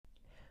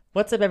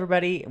What's up,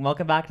 everybody, and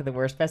welcome back to the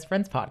Worst Best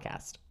Friends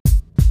podcast.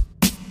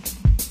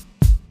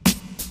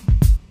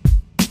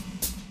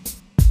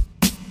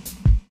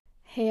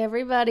 Hey,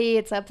 everybody.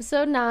 It's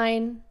episode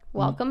 9.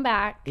 Welcome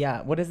back.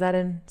 Yeah, what is that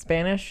in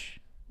Spanish?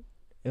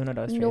 Uno,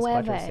 dos, tres,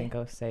 cuatro,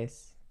 cinco,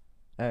 seis.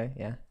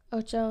 Yeah.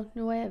 Ocho,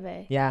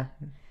 nueve. Yeah.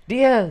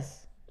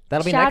 Diaz.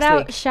 That'll be next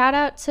week. Shout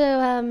out to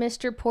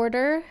Mr.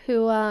 Porter,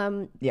 who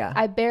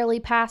I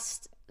barely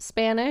passed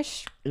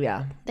Spanish.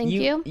 Yeah. Thank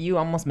you. You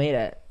almost made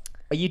it.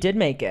 You did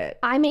make it.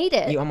 I made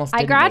it. You almost I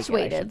didn't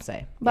graduated. make it, I should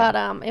say. But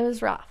it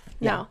was rough.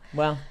 Yeah. No.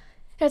 Well.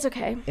 It's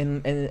okay.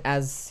 And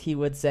as he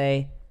would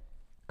say,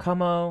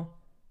 como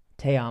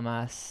te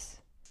amas.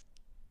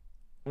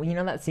 Well, you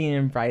know that scene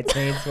in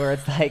Bridesmaids where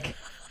it's like,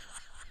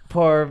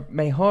 por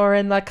mejor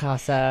en la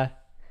casa.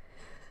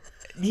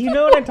 You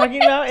know what I'm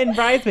talking about in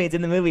Bridesmaids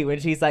in the movie when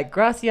she's like,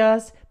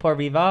 gracias por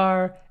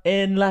vivir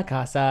en la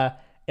casa,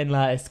 en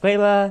la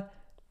escuela.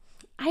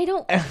 I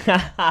don't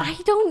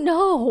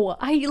know.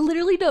 I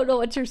literally don't know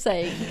what you're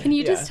saying. Can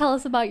you just tell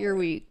us about your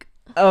week?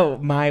 Oh,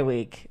 my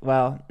week.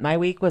 Well, my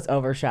week was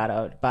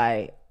overshadowed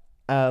by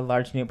a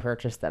large new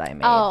purchase that I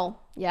made. Oh,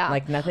 yeah.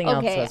 Like nothing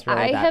else was really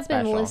I that have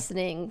special. been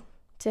listening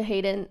to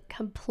Hayden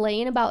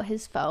complain about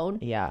his phone.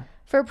 Yeah.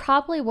 For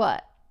probably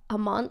a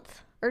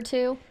month or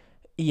two?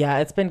 Yeah,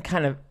 it's been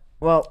kind of,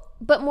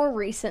 but more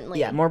recently.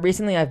 Yeah, more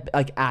recently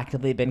I've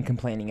actively been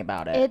complaining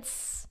about it.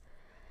 It's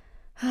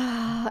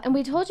and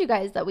we told you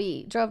guys that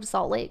we drove to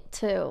Salt Lake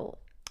to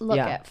look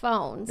at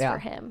phones for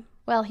him.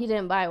 Well, he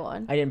didn't buy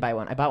one. I didn't buy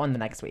one. I bought one the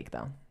next week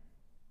though.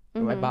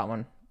 Mm-hmm. I bought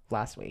one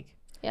last week.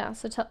 Yeah,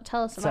 so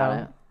tell us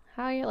about it.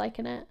 How are you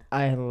liking it?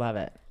 I love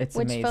it. It's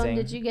Which amazing. Which phone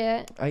did you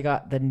get? I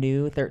got the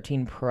new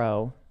 13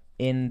 Pro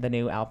in the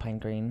new Alpine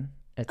green.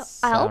 It's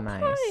so Alpine.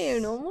 nice.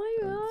 Oh my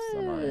gosh.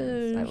 So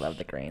nice. I love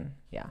the green.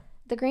 Yeah.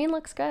 The green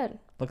looks good.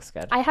 Looks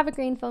good. I have a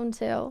green phone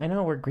too. I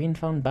know, we're green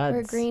phone buds.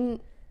 We're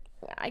green.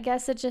 I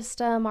guess it's just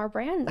our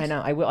brand. I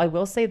know. I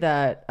will say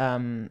that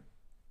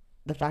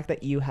the fact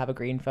that you have a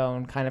green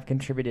phone kind of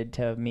contributed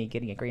to me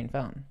getting a green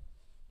phone.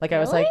 Like I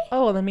was like,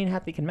 oh, well, then me and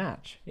Happy can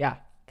match. Yeah.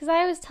 Because I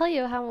always tell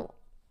you how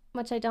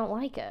much I don't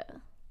like it.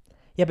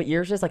 Yeah, but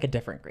yours is like a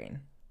different green.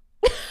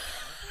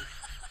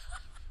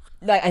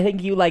 Like I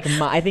think you like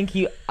my. I think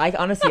you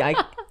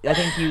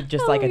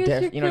just like a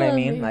different. You know what I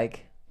mean? Me.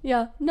 Like.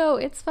 Yeah. No,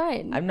 it's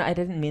fine. I'm not. I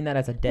didn't mean that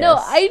as a diss. No,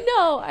 I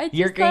know.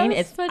 Your green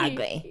is funny.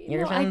 ugly.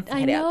 Your phone's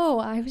I know.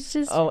 I was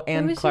just. Oh,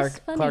 and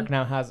Clark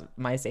now has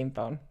my same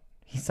phone.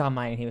 He saw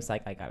mine and he was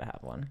like, I gotta have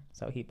one.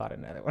 So he bought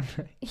another one.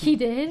 He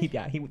did?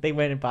 They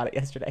went and bought it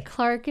yesterday.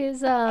 Clark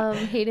is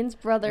Hayden's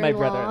brother-in-law. My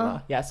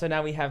brother-in-law. Yeah, so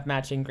now we have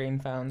matching green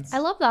phones. I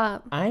love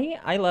that.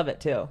 I love it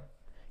too.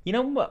 You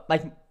know what?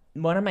 Like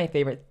one of my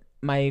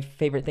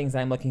favorite things that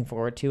I'm looking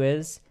forward to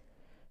is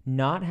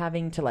not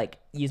having to like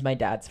use my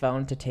dad's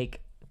phone to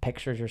take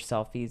pictures or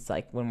selfies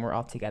like when we're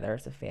all together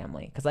as a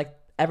family. Because like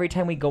every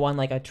time we go on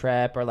like a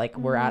trip or like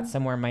we're at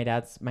somewhere, my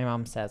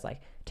mom says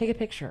like, take a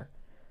picture.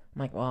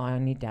 I'm like, well, I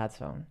need dad's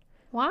phone.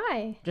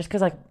 Why? Just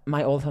because like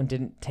my old phone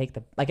didn't take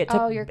the like it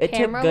took. Your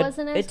camera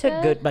wasn't as good. It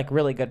took good like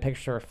really good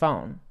picture of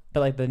phone, but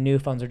like the new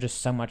phones are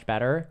just so much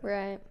better.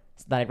 Right.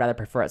 So that I'd rather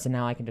prefer it. So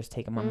now I can just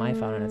take them on my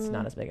phone and it's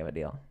not as big of a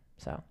deal.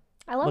 So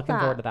I love looking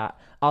forward to that.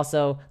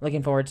 Also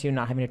looking forward to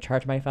not having to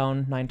charge my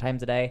phone 9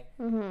 times a day.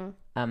 Mm-hmm.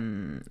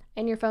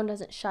 And your phone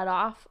doesn't shut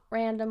off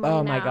randomly.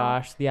 Oh my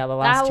gosh! Yeah, the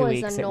last 2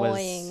 weeks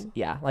annoying.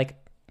 It was like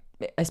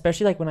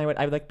especially like when I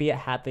would like be at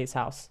Hadley's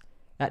house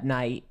at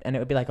night and it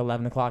would be like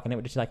 11 o'clock and it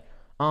would just like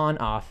on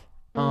off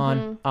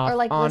on off or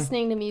like on,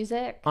 listening to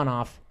music on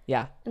off.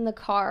 Yeah. In the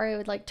car, it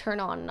would like turn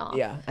on and off.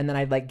 Yeah, and then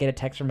I'd like get a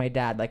text from my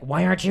dad like,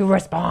 "Why aren't you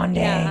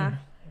responding?" Yeah.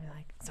 I'd be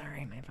like,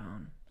 "Sorry, my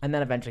phone." And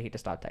then eventually he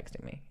just stopped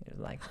texting me. He was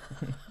like,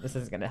 "This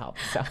isn't gonna help."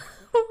 So.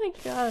 Oh my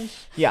gosh.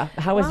 Yeah.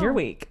 How was your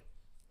week?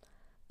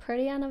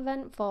 Pretty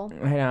uneventful.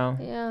 I know.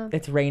 Yeah.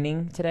 It's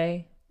raining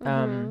today.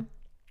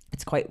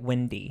 It's quite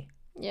windy.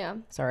 Yeah.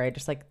 Sorry, I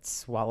just like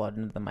swallowed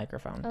into the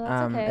microphone. Oh,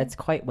 that's okay. It's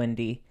quite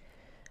windy.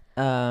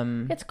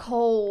 It's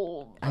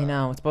cold. I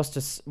know. It's supposed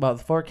to. Well,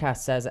 the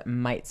forecast says it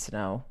might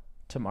snow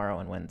tomorrow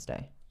and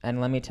Wednesday.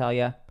 And let me tell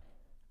you,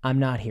 I'm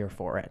not here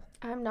for it.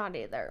 I'm not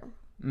either.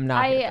 I'm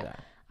not here for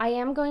that. I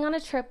am going on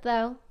a trip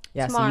though.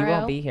 Yeah, tomorrow. So you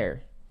won't be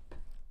here.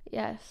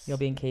 Yes. You'll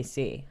be in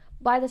KC.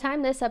 By the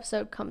time this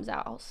episode comes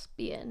out, I'll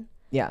be in.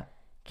 Yeah.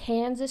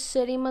 Kansas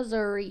City,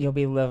 Missouri. You'll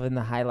be living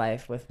the high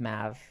life with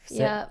Mav,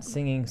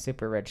 singing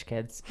Super Rich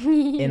Kids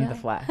in the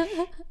flesh.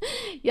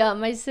 Yeah,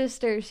 my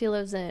sister, she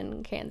lives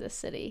in Kansas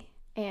City.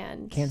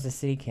 And Kansas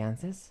City,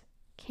 Kansas?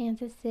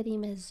 Kansas City,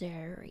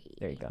 Missouri.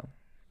 There you go.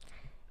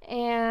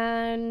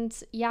 And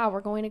yeah, we're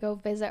going to go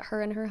visit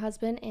her and her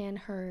husband and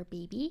her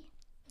baby.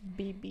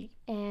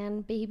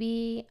 And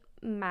baby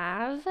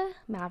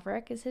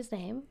Maverick is his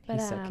name. But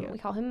he's so cute. We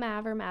call him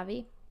Mav or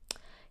Mavi.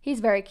 He's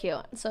very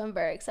cute, so I'm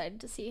very excited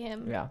to see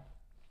him. Yeah.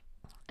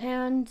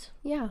 And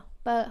yeah,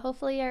 but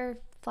hopefully our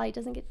flight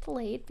doesn't get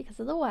delayed because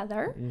of the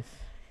weather.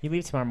 You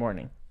leave tomorrow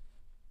morning.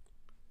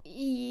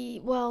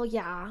 Well,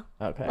 yeah.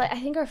 Okay. Like,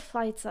 I think our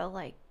flight's at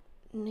like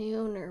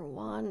noon or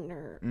 1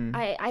 or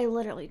I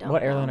literally don't know.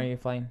 What airline are you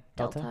flying?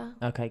 Delta.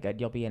 Okay, good.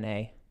 You'll be an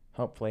A,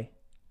 hopefully.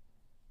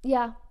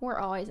 Yeah, we're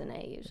always an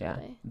A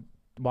usually. Yeah.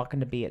 Walking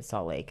to B at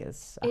Salt Lake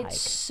is a hike. It's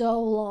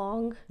so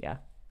long. Yeah.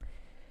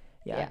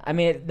 I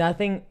mean,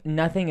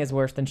 nothing is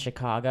worse than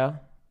Chicago.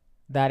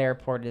 That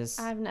airport is...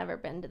 I've never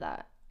been to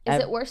that.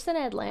 Is it worse than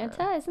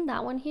Atlanta? Isn't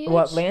that one huge?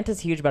 Well, Atlanta's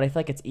huge, but I feel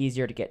like it's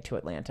easier to get to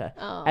Atlanta.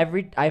 Oh.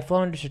 I've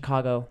flown to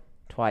Chicago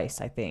twice,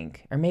 I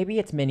think. Or maybe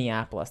it's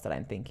Minneapolis that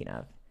I'm thinking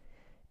of.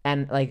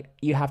 And, like,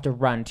 you have to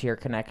run to your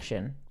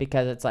connection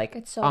because it's, like,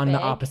 it's so on big.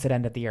 the opposite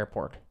end of the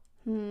airport.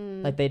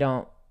 Like, they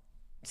don't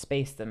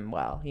space them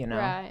well, you know?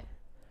 Right.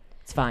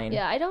 It's fine.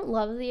 Yeah, I don't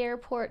love the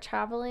airport.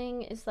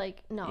 Traveling is,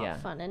 like,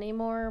 not fun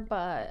anymore,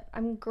 but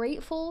I'm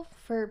grateful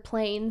for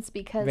planes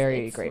because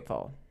Very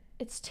grateful.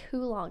 It's too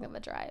long of a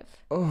drive.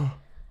 Oh,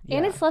 yeah.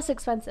 And it's less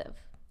expensive.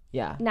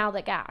 Yeah. Now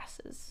that gas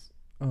is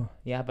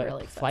yeah, but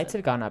really flights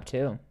have gone up,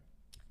 too.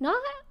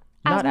 Not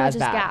as much as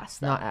bad. gas,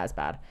 though. Not as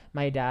bad.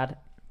 My dad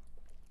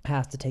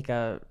has to take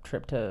a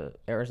trip to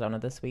Arizona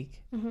this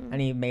week,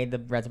 and he made the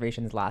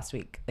reservations last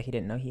week. Like, he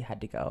didn't know he had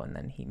to go, and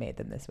then he made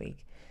them this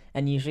week.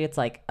 And usually it's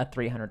like a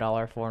 $300,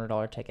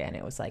 $400 ticket, and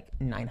it was like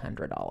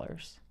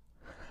 $900.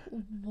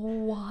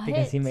 What?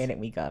 Because he made it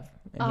week of,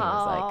 and he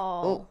was like,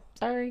 "Oh,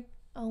 sorry."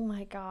 Oh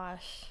my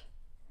gosh.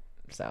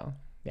 So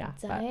yeah,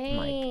 Dang. but I'm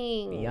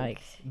like,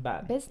 yikes!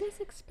 But business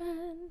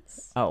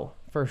expense. Oh,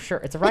 for sure,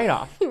 it's a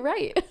write-off.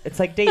 Right. It's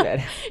like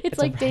David. It's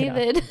like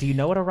David. Do you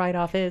know what a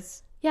write-off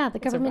is? Yeah, the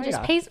government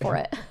just pays for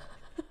it.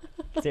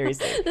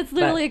 Seriously. That's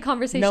literally a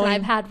conversation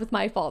I've had with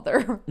my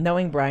father.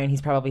 Knowing Brian,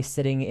 he's probably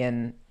sitting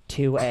in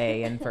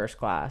 2A in first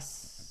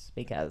class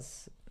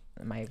because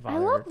my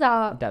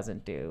father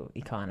doesn't do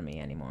economy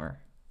anymore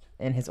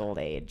in his old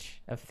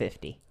age of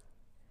 50.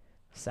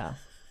 So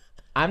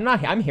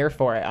I'm here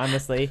for it,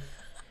 honestly.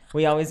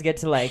 We always get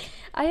to like...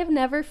 I have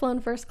never flown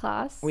first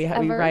class. We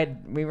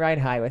ride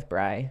high with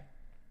Bri.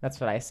 That's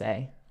what I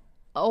say.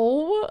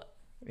 Oh,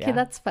 okay,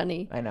 that's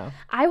funny. I know.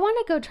 I want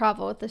to go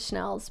travel with the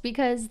Schnells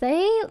because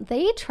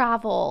they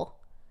travel.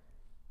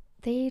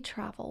 They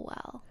travel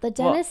well. The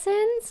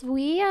Dennisons,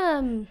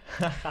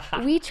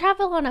 we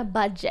travel on a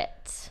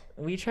budget.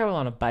 We travel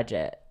on a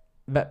budget,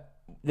 but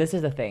this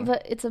is the thing.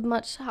 But it's a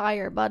much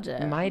higher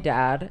budget. My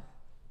dad,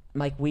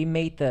 like we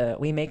make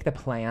the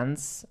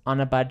plans on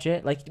a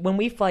budget. Like when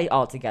we fly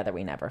all together,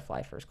 we never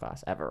fly first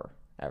class ever.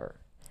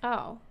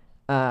 Oh.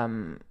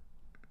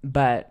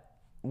 But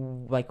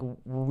like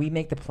we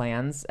make the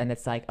plans and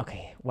it's like,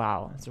 okay,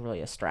 wow, it's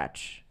really a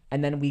stretch.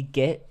 And then we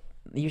get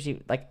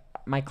usually like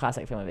my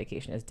classic family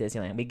vacation is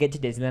Disneyland. We get to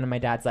Disneyland and my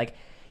dad's like,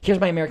 here's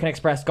my American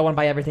Express, go and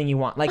buy everything you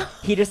want. Like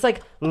he just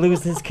like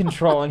loses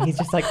control and he's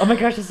just like, oh my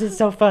gosh, this is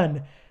so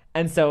fun.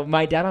 And so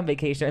my dad on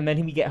vacation, and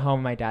then we get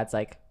home, my dad's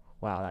like,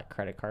 wow, that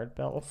credit card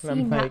bill. See,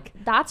 I'm like,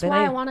 that's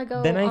why I want to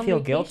go. Then I feel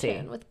guilty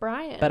guilty with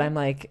Brian. But I'm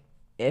like,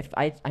 if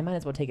I might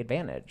as well take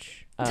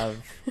advantage of,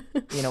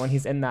 when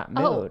he's in that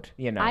mood,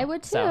 I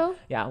would too. So,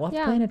 yeah, we'll have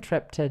to plan a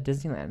trip to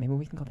Disneyland. Maybe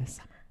we can go this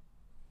summer.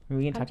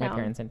 Maybe we can talk my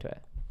parents into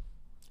it.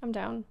 I'm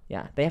down.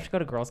 Yeah, they have to go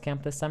to girls'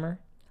 camp this summer,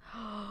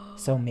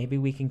 so maybe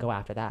we can go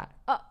after that.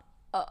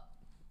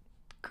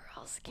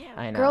 Girls' camp.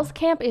 I know. Girls'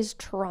 camp is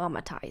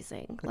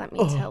traumatizing. Let me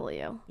tell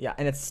you. Yeah,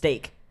 and it's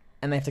steak,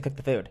 and they have to cook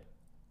the food.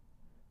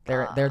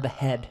 They're the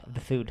head of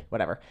the food,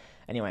 whatever.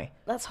 Anyway.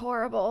 That's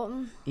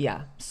horrible.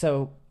 Yeah.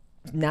 So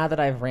now that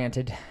I've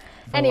ranted.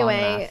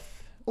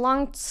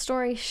 Long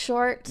story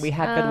short, we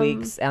had good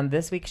weeks, and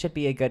this week should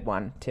be a good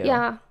one too.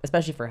 Yeah.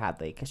 Especially for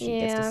Hadley, because she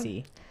gets to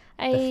see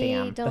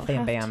the don't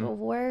fam have to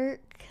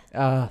work.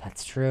 Oh,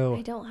 that's true.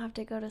 I don't have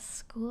to go to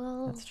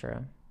school. That's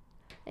true.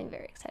 I'm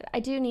very excited. I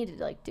do need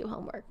to do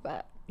homework,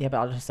 but yeah, but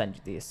I'll just send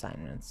you the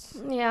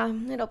assignments. Yeah,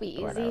 it'll be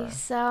easy. Whatever.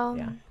 So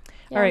yeah.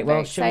 All right.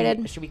 Well,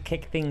 should we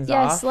kick things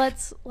off?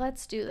 Yes.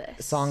 Let's do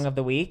this. Song of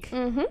the week.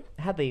 Mm-hmm.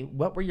 Hadley,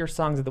 what were your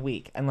songs of the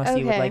week? Unless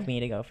you would like me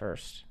to go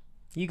first.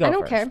 You go first. I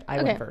don't care.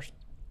 I went first.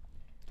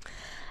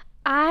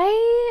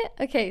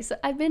 So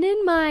I've been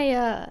in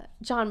my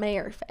John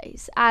Mayer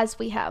phase, as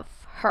we have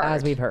heard.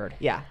 As we've heard,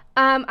 yeah.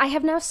 I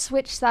have now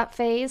switched that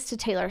phase to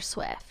Taylor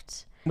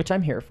Swift. Which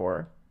I'm here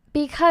for.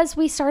 Because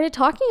we started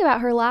talking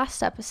about her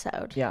last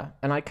episode. Yeah,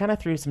 and I kind of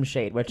threw some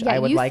shade, which I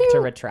would like to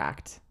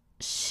retract.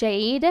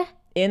 Shade?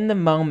 In the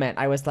moment,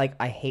 I was like,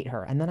 I hate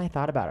her. And then I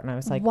thought about it, and I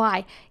was like...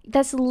 Why?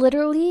 That's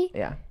literally...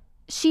 Yeah.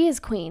 She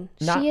is queen.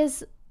 She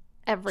is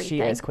everything.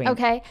 She is queen.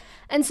 Okay?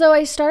 And so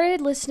I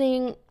started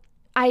listening...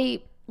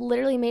 I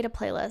literally made a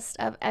playlist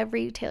of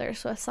every Taylor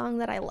Swift song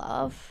that I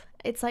love.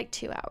 It's like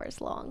 2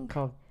 hours long.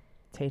 Called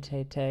Tay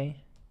Tay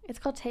Tay? It's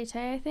called Tay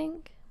Tay, I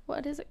think.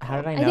 What is it called? How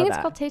did I know that? I think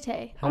it's called Tay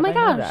Tay. Oh my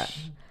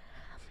gosh.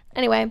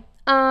 Anyway,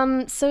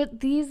 so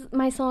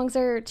my songs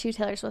are 2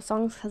 Taylor Swift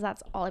songs because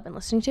that's all I've been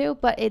listening to.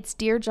 But it's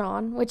Dear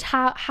John, which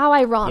how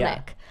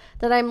ironic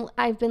that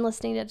I've been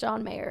listening to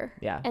John Mayer.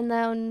 Yeah. And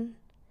then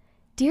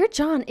Dear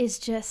John is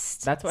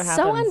just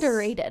so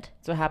underrated.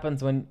 That's what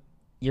happens when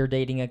you're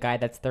dating a guy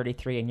that's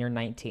 33 and you're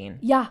 19.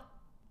 Yeah.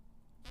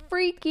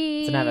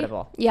 Freaky. It's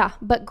inevitable. Yeah,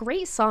 but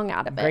great song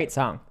out of it. Great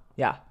song.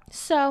 Yeah.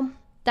 So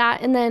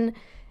That and then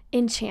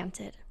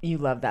Enchanted. You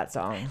love that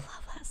song. I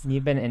love that song.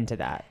 You've been into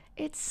that.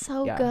 It's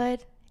so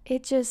good.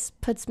 It just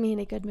puts me in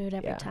a good mood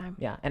every time.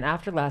 Yeah. And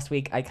after last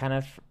week, I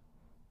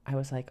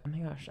was like, oh my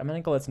gosh, I'm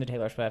going to go listen to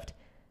Taylor Swift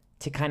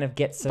to kind of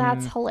get some.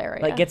 That's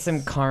hilarious. Like, get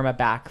some karma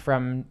back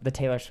from the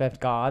Taylor Swift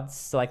gods.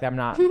 So, like, I'm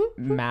not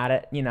mad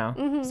at,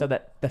 so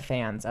that the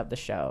fans of the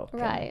show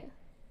can,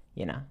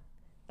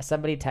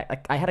 somebody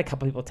like I had a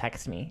couple people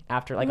text me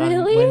after on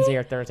Wednesday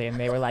or Thursday, and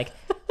they were like,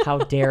 how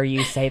dare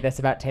you say this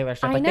about Taylor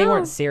Swift? Like, they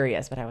weren't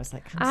serious, but I was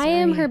like, I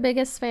am her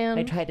biggest fan.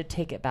 I tried to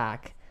take it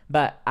back.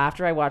 But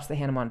after I watched the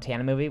Hannah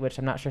Montana movie, which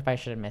I'm not sure if I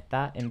should admit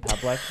that in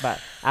public, but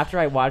after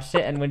I watched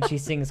it, and when she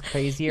sings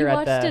Crazier you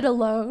watched it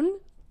alone?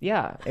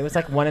 Yeah, it was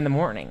like 1 a.m.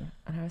 and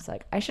I was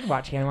like, I should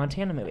watch Hannah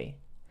Montana movie.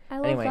 I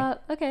love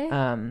that. Okay.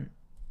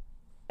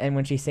 And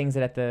when she sings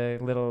it at the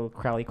little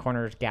Crowley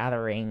Corners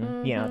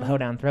gathering, the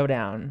Hoedown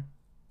Throwdown,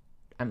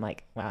 I'm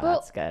like, wow,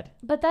 that's good.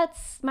 But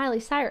that's Miley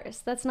Cyrus.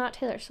 That's not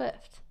Taylor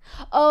Swift.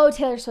 Oh,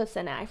 Taylor Swift's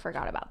in it. I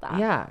forgot about that.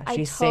 Yeah,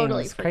 she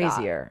sings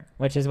Crazier,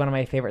 which is one of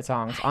my favorite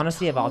songs.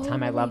 Honestly, of all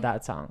time, I love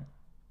that song.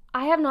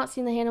 I have not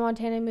seen the Hannah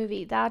Montana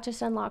movie. That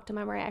just unlocked a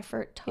memory. I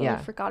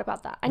totally forgot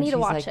about that. I need to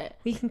watch it.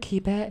 We can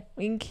keep it.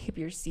 We can keep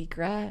your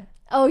secret.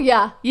 Oh,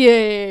 yeah.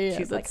 Yeah.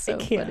 She's that's like, so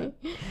funny.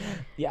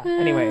 Yeah,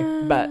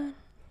 anyway, but...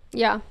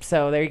 Yeah.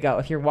 So there you go.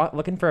 If you're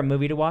looking for a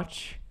movie to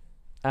watch,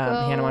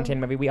 Hannah Montana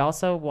movie. We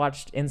also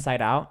watched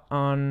Inside Out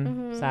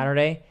on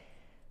Saturday.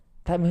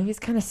 That movie's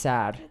kind of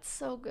sad. It's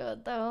so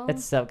good, though.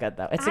 It's a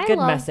good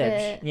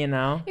message,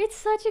 It's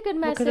such a good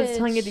message. Because it's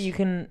telling you that you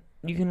can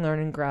learn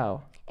and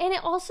grow. And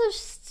it also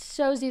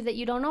shows you that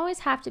you don't always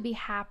have to be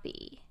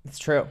happy. It's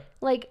true.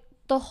 Like,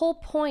 the whole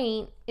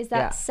point is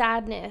that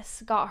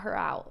sadness got her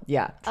out.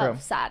 Yeah, true.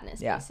 Of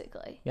sadness,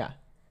 basically. Yeah.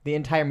 The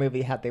entire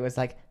movie they was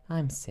like,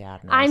 I'm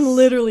sadness. I'm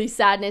literally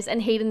sadness,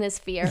 and Hayden is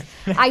fear.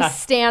 I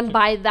stand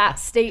by that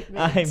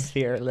statement. I'm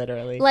fear,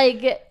 literally.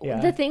 Like,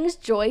 the things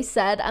Joy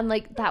said, I'm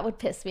like, that would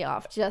piss me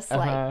off. Just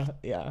sadness.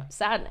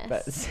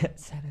 But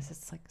sadness,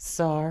 it's like,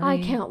 sorry.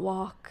 I can't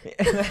walk.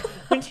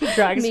 When she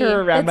drags her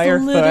around by her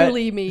foot. It's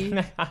literally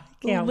me. I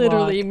can't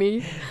literally walk.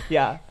 me.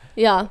 Yeah.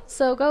 Yeah.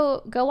 So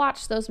go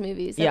watch those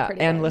movies. They're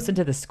pretty and good. listen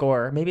to the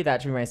score. Maybe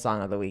that should be my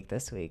song of the week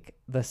this week.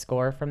 The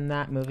score from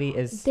that movie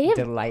is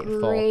delightful.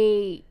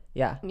 Great.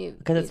 Yeah,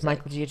 because it's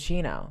Michael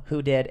Giacchino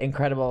who did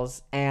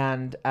Incredibles,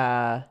 and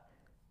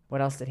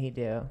what else did he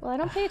do? Well, I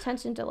don't pay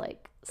attention to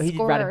he did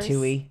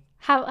Ratatouille.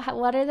 How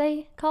what are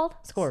they called?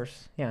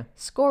 Scores. Yeah.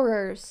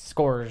 Scorers.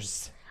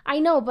 Scores. I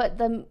know, but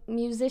the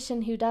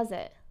musician who does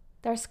it,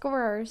 they're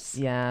scorers.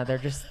 Yeah, they're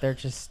just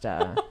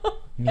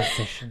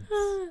musicians.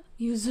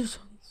 Musicians.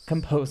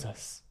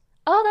 Composers.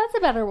 Oh, that's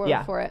a better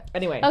word for it.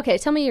 Anyway. Okay,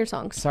 tell me your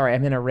songs. Sorry,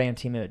 I'm in a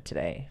ranty mood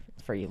today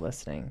for you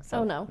listening.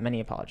 So no.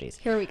 Many apologies.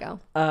 Here we go.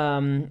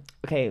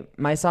 Okay,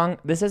 my song,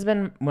 this has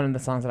been one of the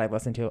songs that I've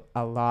listened to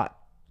a lot,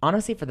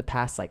 honestly, for the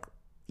past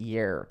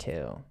year or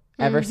two.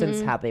 Ever since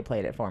Hadley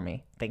played it for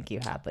me. Thank you,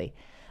 Hadley.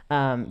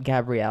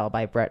 Gabrielle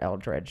by Brett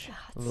Eldridge.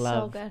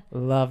 So good.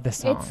 Love the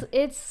song.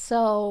 It's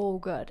so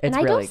good. It's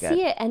and really I don't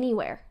see it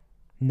anywhere.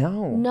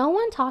 No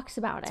one talks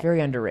about it. It's very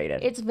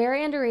underrated. It's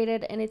very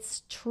underrated, and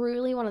it's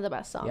truly one of the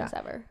best songs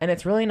ever. And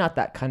it's really not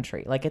that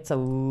country. It's a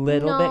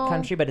little bit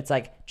country, but it's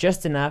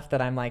just enough that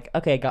I'm like,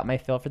 okay, I got my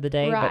fill for the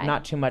day, but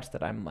not too much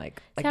that I'm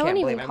like, I can't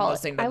believe I'm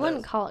listening to this. I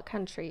wouldn't call it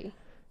country.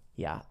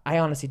 Yeah, I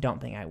honestly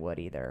don't think I would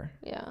either.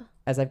 Yeah.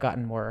 As I've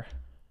gotten more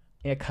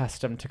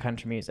accustomed to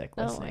country music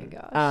listening. Oh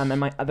my gosh. And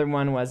my other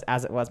one was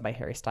As It Was by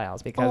Harry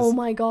Styles, because oh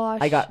my gosh,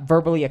 I got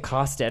verbally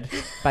accosted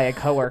by a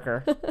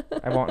coworker.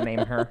 I won't name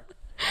her.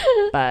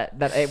 But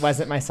that it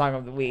wasn't my song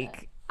of the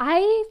week.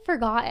 I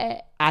forgot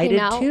it. I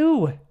did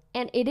too.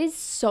 And it is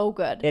so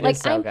good. It is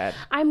so good.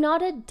 I'm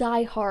not a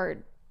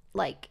diehard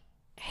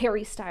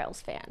Harry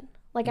Styles fan.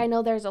 I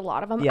know there's a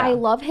lot of them. Yeah. I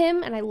love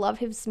him and I love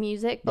his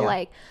music,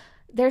 but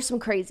there's some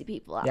crazy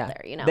people out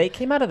there, They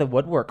came out of the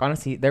woodwork,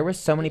 honestly. There were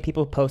so many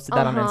people who posted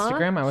that on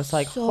Instagram. I was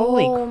like,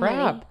 holy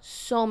crap.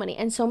 So many.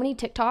 And so many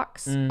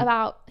TikToks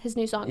about his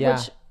new song,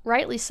 which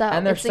rightly so.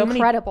 And there's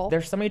incredible.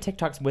 There's so many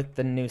TikToks with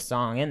the new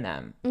song in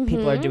them.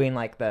 People are doing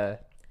the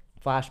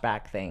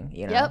flashback thing,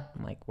 Yep.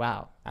 I'm like,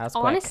 wow, that was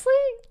quick. Honestly,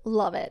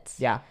 love it.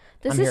 Yeah.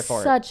 This is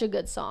such a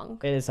good song.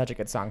 It is such a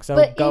good song. So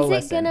but go listen.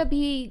 Is it going to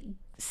be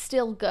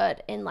still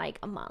good in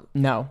a month?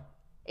 No.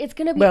 It's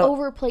going to be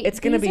overplayed. It's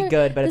going to be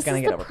good, but it's going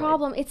to get overplayed. This is the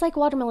problem. It's like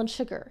Watermelon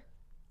Sugar.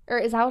 Or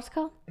is that what it's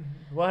called?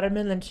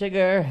 Watermelon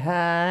Sugar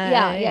High.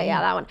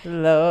 Yeah, that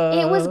one. Low.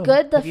 It was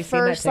good the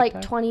first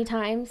 20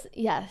 times.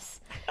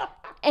 Yes.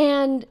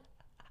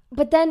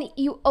 But then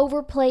you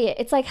overplay it.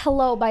 It's like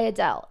Hello by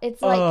Adele.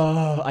 It's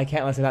I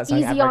can't listen to that song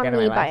Easy ever on again in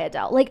Me my by life.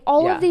 Adele.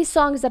 All of these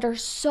songs that are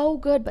so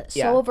good but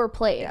so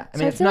overplayed. Yeah.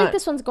 I feel like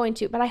this one's going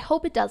to, but I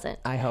hope it doesn't.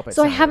 I hope it.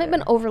 So I haven't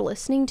been over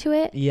listening to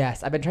it.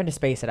 Yes, I've been trying to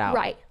space it out.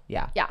 Right.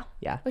 Yeah.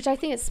 Which I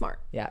think is smart.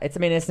 Yeah.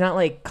 It's not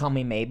like Call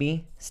Me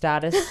Maybe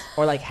status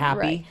or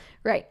Happy.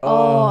 Right.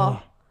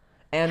 Oh.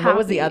 And Happy. What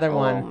was the other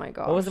one? Oh my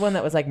gosh. What was the one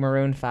that was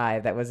Maroon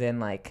 5 that was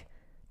in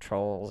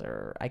Trolls,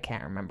 or I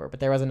can't remember, but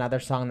there was another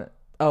song that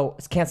Oh,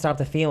 Can't Stop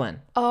the Feeling.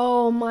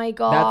 Oh my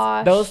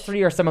gosh. Those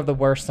 3 are some of the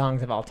worst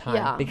songs of all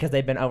time because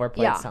they've been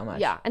overplayed so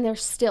much. Yeah, and they're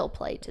still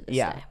played to this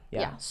day.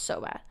 Yeah,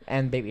 so bad.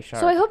 And Baby Shark.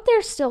 So I hope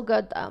they're still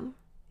good though.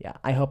 Yeah,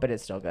 I hope it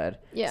is still good.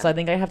 Yeah. So I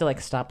think I have to like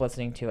stop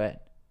listening to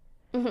it.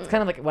 Mm-hmm. It's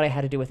kind of like what I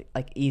had to do with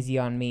like Easy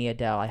on Me,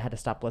 Adele. I had to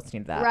stop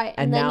listening to that. Right,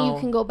 and then now, you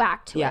can go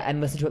back to it. Yeah,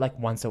 and listen to it like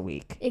once a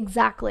week.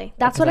 Exactly.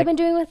 That's what I've been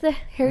doing with the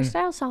Harry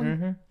Styles song.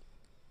 Mm-hmm.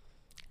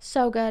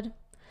 So good.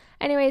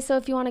 Anyway, so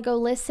if you want to go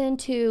listen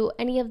to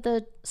any of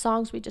the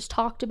songs we just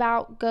talked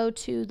about, go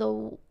to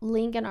the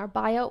link in our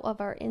bio of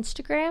our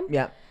Instagram.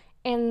 Yeah.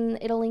 And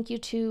it'll link you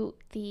to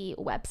the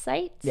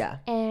website. Yeah.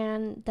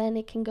 And then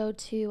it can go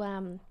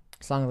to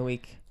Song of the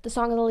Week. The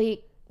Song of the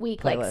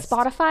Week, playlist.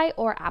 Like Spotify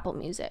or Apple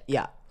Music.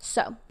 Yeah.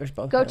 So there's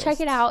both. Go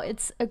check it out.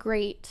 It's a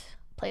great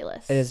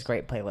playlist. It is a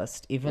great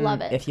playlist. Even Love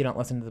it. if you don't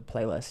listen to the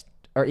playlist,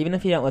 or even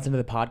if you don't listen to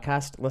the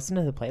podcast, listen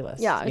to the playlist.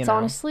 Yeah, it's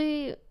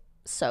honestly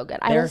so good.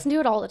 I listen to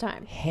it all the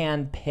time.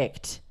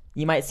 Handpicked.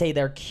 You might say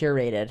they're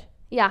curated.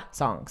 Yeah.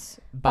 Songs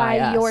by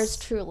us. Yours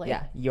truly.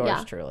 Yeah,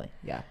 yours truly.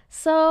 Yeah.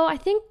 So I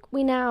think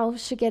we now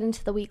should get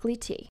into the weekly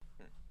tea.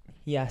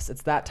 Yes,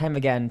 it's that time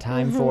again.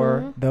 Time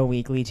for the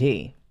weekly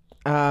tea.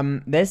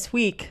 This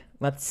week,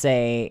 let's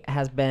say,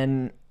 has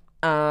been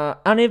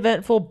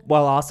uneventful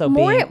while also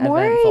being eventful.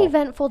 More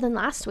eventful than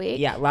last week.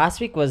 Yeah,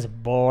 last week was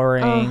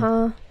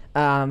boring.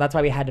 That's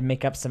why we had to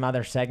make up some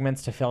other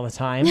segments to fill the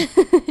time.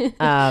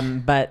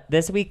 But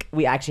this week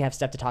we actually have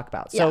stuff to talk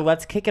about. So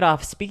let's kick it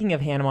off. Speaking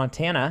of Hannah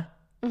Montana,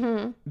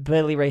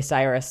 Billy Ray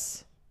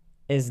Cyrus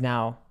is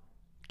now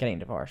getting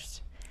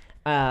divorced.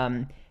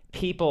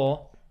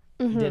 People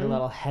did a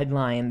little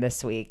headline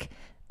this week.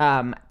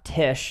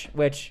 Tish,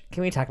 which,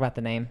 can we talk about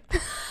the name?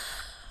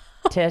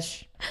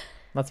 Tish.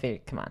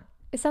 Come on.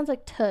 It sounds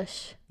like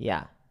Tush.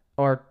 Yeah.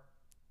 Or,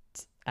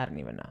 I don't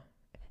even know.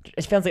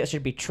 It feels like it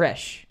should be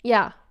Trish.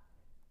 Yeah.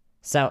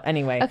 So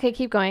anyway. Okay,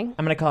 keep going.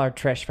 I'm going to call her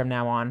Trish from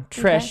now on.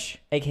 Trish,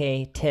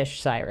 aka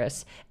Tish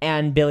Cyrus,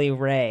 and Billy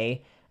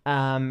Ray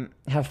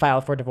have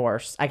filed for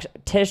divorce. Actually,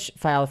 Tish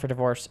filed for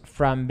divorce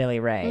from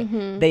Billy Ray.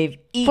 They've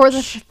each... For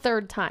the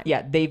third time.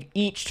 Yeah, they've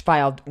each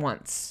filed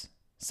once.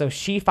 So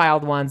she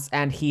filed once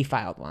and he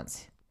filed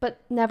once. But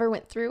never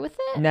went through with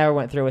it? Never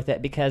went through with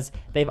it because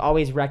they've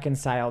always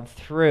reconciled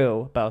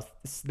through both.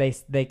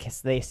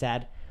 They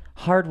said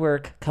hard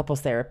work,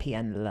 couples therapy,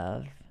 and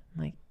love.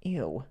 I'm like,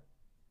 ew.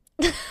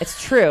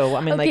 It's true.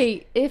 I mean,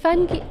 okay, if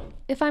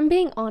I'm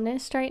being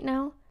honest right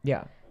now,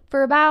 yeah,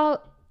 for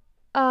about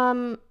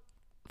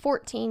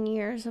 14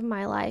 years of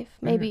my life,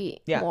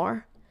 maybe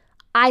more,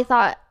 I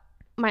thought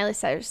Miley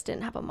Cyrus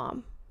didn't have a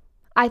mom.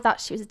 I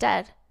thought she was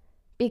dead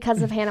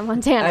because of Hannah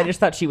Montana. I just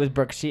thought she was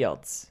Brooke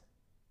Shields,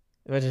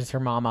 which is her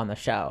mom on the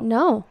show.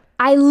 No,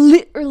 I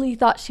literally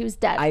thought she was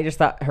dead. I just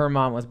thought her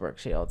mom was Brooke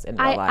Shields in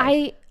real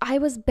life. I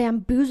was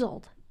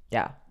bamboozled.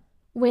 Yeah.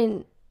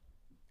 When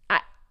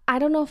I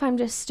don't know if I'm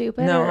just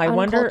stupid. No, or I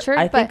wonder.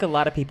 I but think a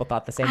lot of people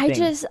thought the same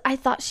thing. I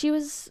thought she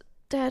was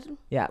dead.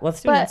 Yeah,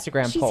 let's do an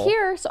Instagram she's poll. She's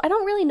here, so I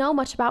don't really know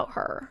much about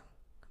her.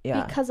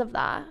 Yeah. Because of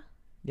that.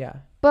 Yeah.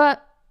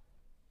 But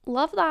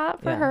love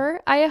that for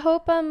her. I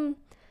hope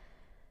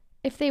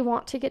if they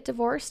want to get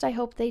divorced, I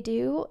hope they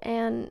do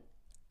and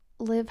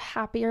live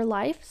happier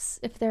lives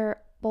if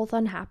they're both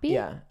unhappy.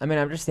 Yeah. I mean,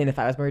 I'm just saying if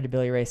I was married to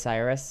Billy Ray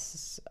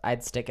Cyrus,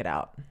 I'd stick it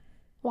out.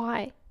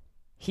 Why?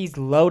 He's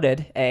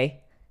loaded, eh?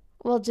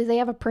 Well, do they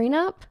have a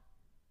prenup?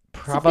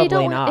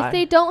 Probably not. If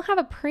they don't have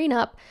a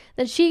prenup,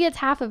 then she gets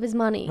half of his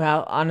money.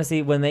 Well,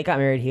 honestly, when they got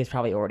married, he was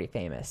probably already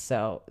famous,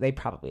 so they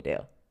probably do.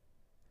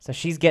 So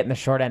she's getting the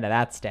short end of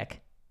that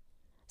stick.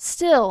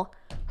 Still,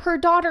 her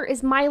daughter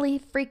is Miley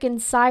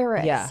freaking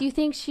Cyrus. Yeah. You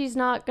think she's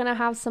not gonna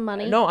have some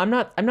money? No, I'm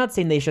not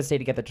saying they should stay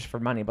together just for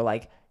money, but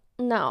like,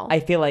 no,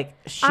 I feel like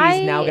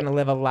she's now gonna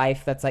live a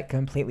life that's like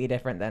completely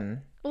different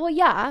than. Well,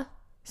 yeah.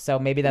 So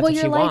maybe that's what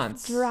she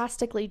wants. Your life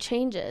drastically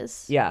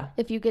changes. Yeah.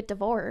 If you get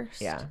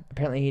divorced. Yeah.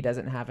 Apparently he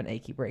doesn't have an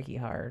achy breaky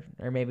heart,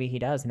 or maybe he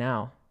does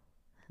now.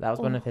 That was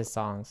one of his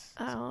songs.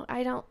 Oh,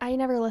 I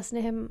never listened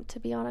to him, to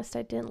be honest.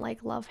 I didn't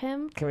love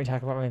him. Can we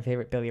talk about my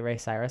favorite Billy Ray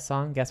Cyrus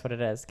song? Guess what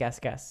it is.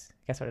 Guess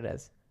what it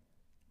is.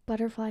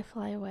 Butterfly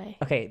Fly Away.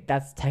 Okay,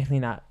 that's technically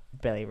not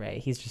Billy Ray.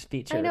 He's just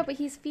featured. I know, but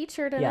he's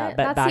featured in it. Yeah, that's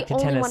but Back the to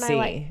only Tennessee.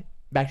 One I like.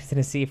 Back to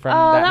Tennessee from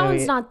that movie.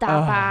 One's not that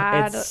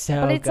bad. It's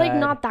so But it's good. like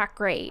not that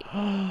great.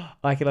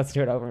 I could listen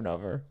to it over and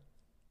over.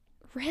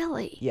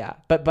 Really? Yeah,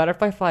 but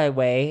Butterfly Fly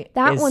Away.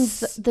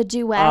 One's the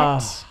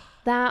duet.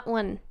 That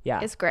one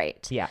is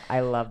great. Yeah,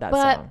 I love that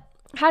song.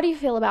 How do you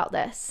feel about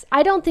this?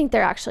 I don't think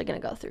they're actually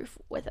going to go through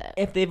with it.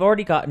 If they've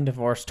already gotten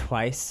divorced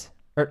twice,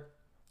 or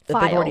if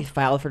they've already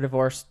filed for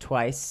divorce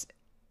twice,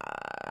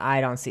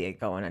 I don't see it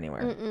going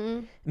anywhere.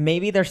 Mm-mm.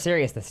 Maybe they're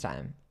serious this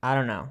time. I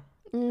don't know.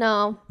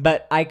 No.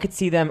 But I could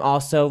see them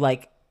also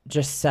like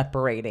just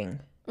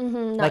separating.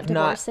 Mm-hmm, not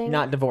divorcing.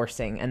 Not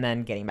divorcing and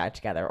then getting back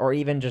together, or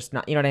even just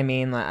not, you know what I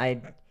mean? Like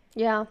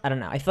I don't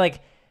know. I feel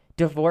like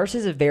divorce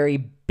is a very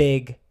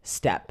big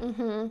step.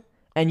 Mm-hmm.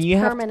 And you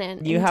have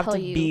to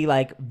be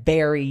like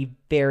very,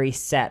 very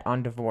set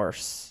on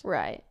divorce.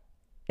 Right.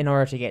 in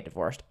order to get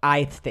divorced.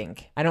 I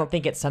don't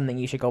think it's something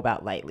you should go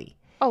about lightly.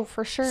 Oh,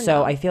 for sure.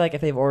 So I feel like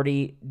if they've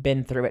already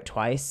been through it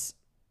twice,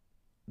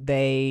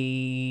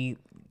 they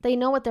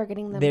know what they're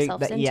getting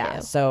themselves into. Yeah.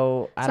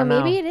 So I don't know.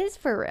 So maybe it is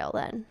for real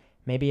then.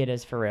 Maybe it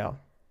is for real.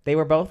 They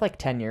were both like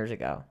 10 years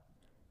ago.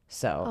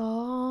 So.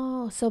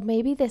 Oh, so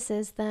maybe this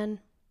is then.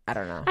 I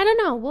don't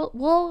know.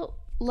 We'll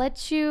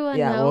let you know.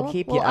 Yeah, we'll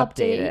keep you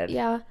updated.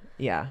 Yeah.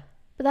 Yeah.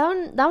 But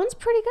that one's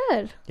pretty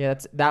good. Yeah,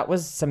 that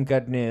was some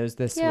good news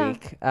this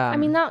week. I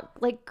mean, not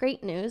like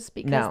great news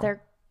because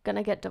they're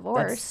gonna get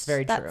divorced. That's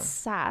very true. That's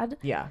sad.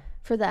 Yeah.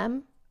 For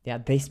them. Yeah,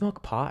 they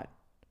smoke pot,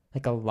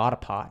 like a lot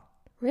of pot.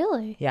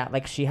 Really? Yeah,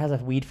 like she has a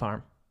weed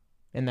farm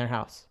in their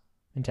house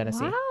in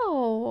Tennessee.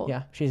 Wow.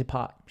 Yeah, she's a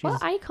pot.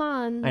 What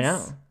icons? I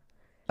know.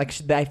 Like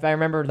I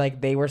remember,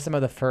 like they were some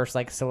of the first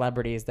like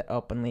celebrities that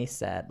openly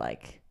said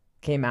like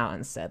came out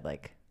and said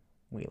like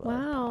we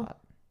love pot.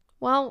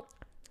 Well,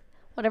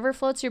 whatever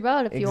floats your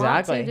boat. If you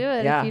want to, do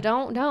it. If you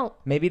don't.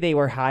 Maybe they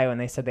were high when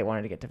they said they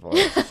wanted to get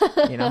divorced.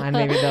 And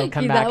maybe they'll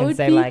come back and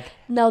say like,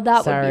 no,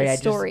 that would be a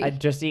story. I'd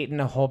just eaten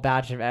a whole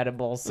batch of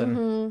edibles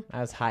and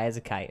I was high as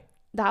a kite.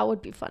 That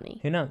would be funny.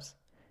 Who knows?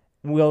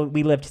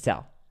 We live to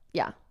tell.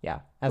 Yeah. Yeah.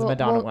 As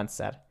Madonna once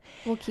said.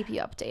 We'll keep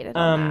you updated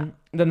on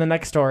that. Then the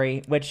next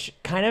story, which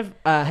kind of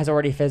has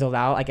already fizzled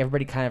out. Like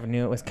everybody kind of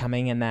knew it was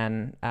coming, and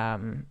then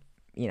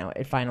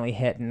it finally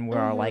hit, and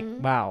we're all like,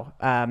 wow.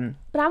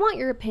 But I want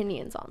your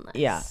opinions on this.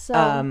 Yeah.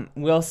 So,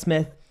 Will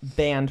Smith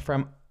banned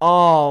from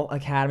all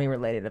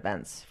Academy-related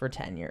events for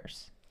 10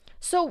 years.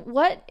 So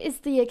what is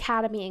the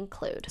Academy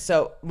include?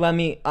 So let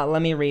me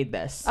read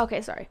this.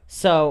 Okay, sorry.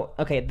 So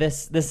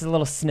this is a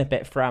little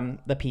snippet from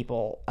the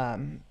People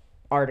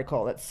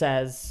article that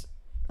says,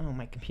 oh,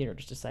 my computer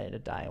just decided to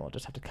die. We'll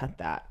just have to cut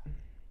that.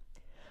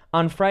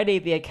 On Friday,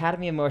 the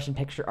Academy of Motion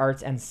Picture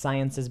Arts and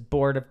Sciences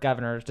Board of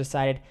Governors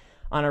decided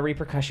on a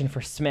repercussion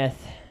for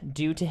Smith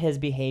due to his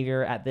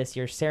behavior at this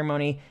year's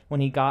ceremony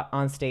when he got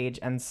on stage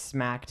and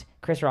smacked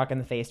Chris Rock in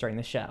the face during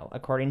the show.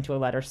 According to a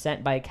letter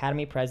sent by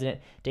Academy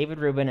President David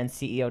Rubin and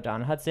CEO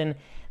Don Hudson,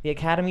 the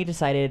Academy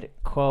decided,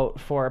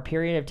 quote, for a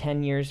period of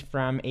 10 years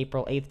from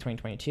April 8th,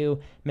 2022,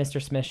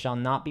 Mr. Smith shall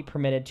not be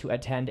permitted to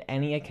attend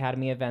any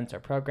Academy events or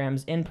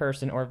programs in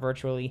person or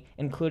virtually,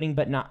 including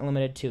but not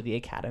limited to the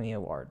Academy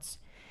Awards.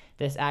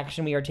 This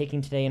action we are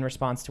taking today in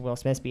response to Will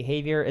Smith's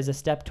behavior is a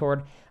step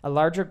toward a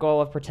larger goal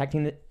of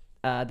protecting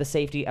the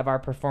safety of our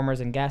performers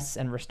and guests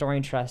and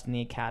restoring trust in the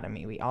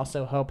Academy. We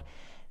also hope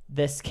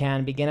this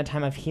can begin a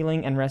time of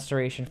healing and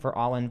restoration for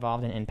all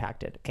involved and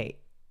impacted. Okay,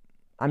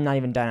 I'm not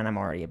even done and I'm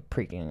already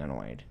freaking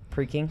annoyed.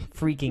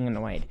 Freaking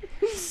annoyed.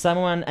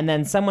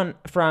 Someone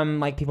from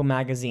like People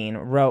Magazine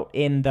wrote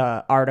in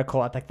the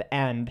article at like the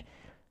end,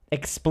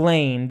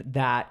 explained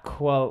that,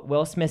 quote,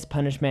 Will Smith's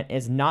punishment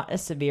is not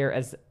as severe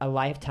as a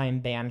lifetime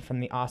ban from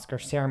the Oscar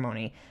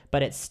ceremony,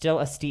 but it's still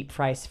a steep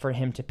price for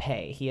him to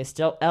pay. He is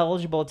still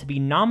eligible to be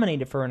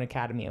nominated for an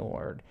Academy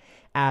Award,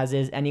 as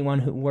is anyone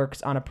who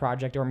works on a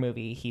project or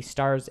movie he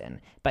stars in,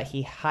 but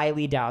he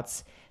highly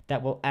doubts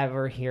that we'll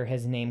ever hear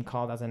his name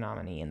called as a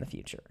nominee in the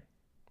future,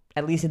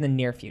 at least in the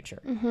near future.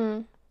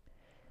 Mm-hmm.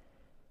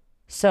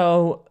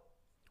 So,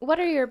 what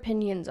are your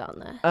opinions on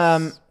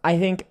this? I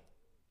think,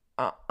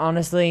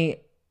 honestly,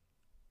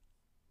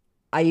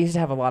 I used to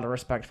have a lot of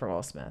respect for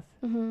Will Smith,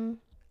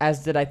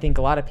 as did I think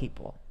a lot of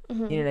people. You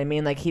know what I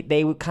mean? Like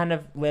they kind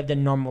of lived a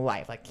normal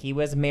life. Like he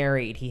was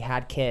married, he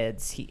had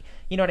kids.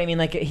 You know what I mean?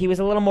 Like he was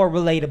a little more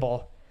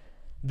relatable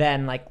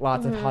than like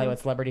lots of Hollywood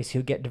celebrities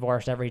who get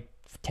divorced every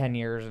 10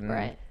 years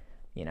and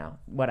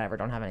whatever,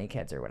 don't have any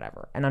kids or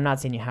whatever. And I'm not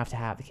saying you have to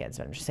have the kids,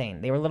 but I'm just saying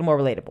they were a little more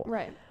relatable.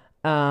 Right.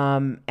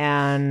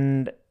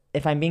 And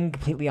if I'm being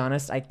completely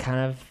honest, I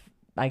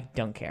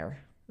don't care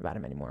about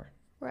him anymore.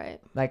 Right.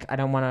 Like I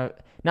don't want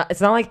to.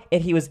 It's not like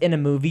if he was in a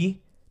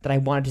movie that I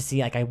wanted to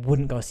see. Like I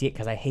wouldn't go see it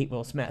because I hate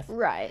Will Smith.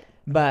 Right.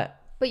 But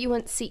you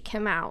wouldn't seek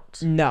him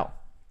out. No.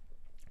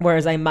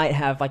 Whereas I might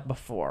have like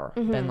before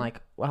been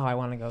like, wow, I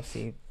want to go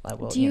see.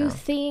 Do you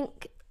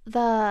think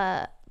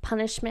the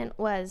punishment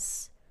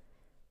was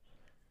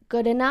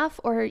good enough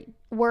or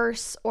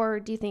worse, or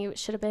do you think it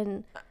should have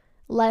been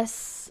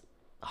less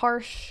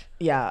harsh?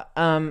 Yeah.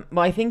 Well,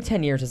 I think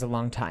 10 years is a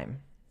long time.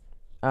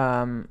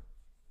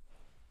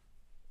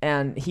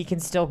 And he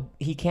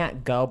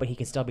can't go, but he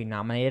can still be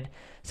nominated.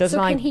 So it's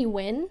not can like, he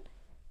win?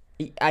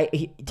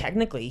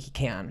 Technically, he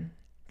can.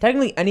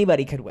 Technically,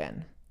 anybody could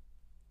win.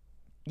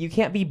 You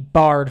can't be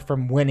barred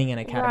from winning an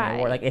Academy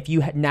Award. Like if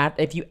you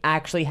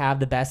actually have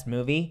the best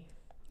movie,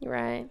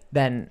 right?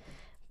 Then,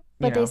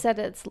 but they said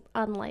it's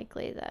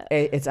unlikely that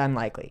it's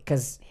unlikely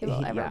because he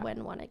will ever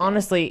win one again.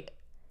 Honestly,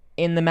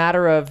 in the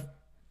matter of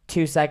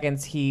 2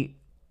 seconds, he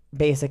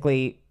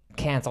basically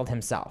canceled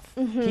himself.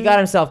 He got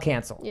himself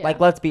canceled. Like,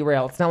 let's be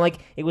real. It's not like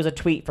it was a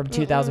tweet from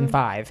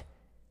 2005.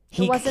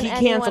 He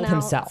canceled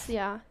himself.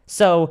 Yeah.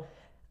 So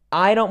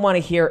I don't want to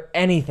hear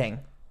anything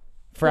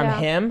from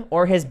him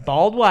or his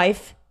bald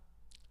wife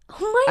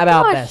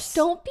about this.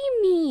 Don't be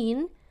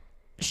mean.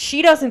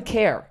 She doesn't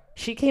care.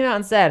 She came out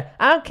and said,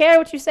 I don't care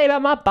what you say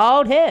about my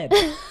bald head.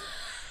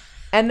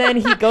 And then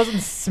he goes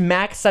and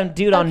smacks some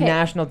dude on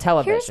national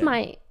television.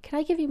 Can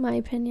I give you my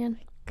opinion?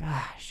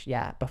 Gosh,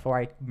 yeah, before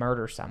I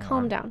murder someone.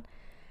 Calm down.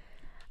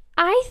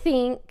 I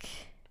think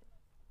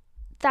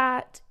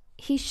that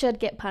he should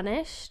get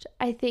punished.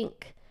 I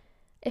think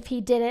if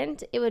he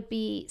didn't, it would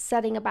be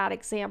setting a bad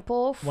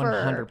example for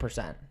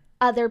 100%.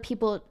 Other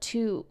people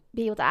to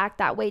be able to act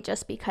that way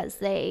just because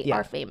they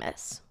are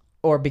famous.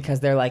 Or because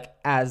they're like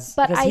because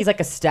he's like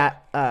a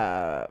stat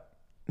I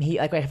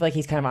feel like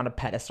he's kind of on a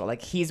pedestal.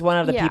 Like he's one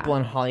of the people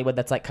in Hollywood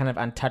that's like kind of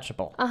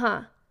untouchable.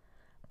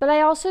 But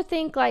I also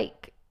think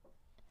like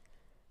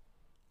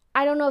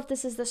I don't know if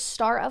this is the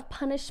start of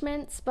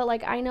punishments, but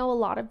like I know a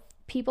lot of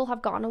people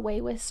have gone away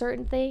with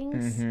certain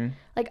things,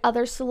 like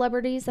other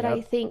celebrities that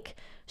I think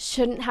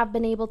shouldn't have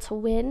been able to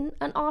win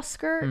an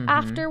Oscar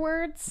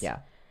afterwards. Yeah.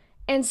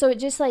 And so it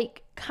just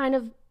like kind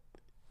of,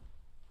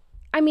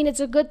 I mean, it's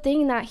a good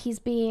thing that he's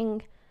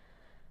being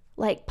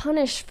like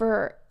punished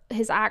for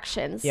his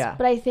actions. Yeah.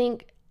 But I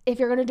think if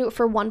you're going to do it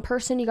for one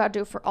person, you got to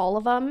do it for all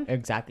of them.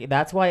 Exactly.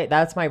 That's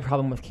my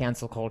problem with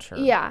cancel culture.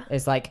 Yeah.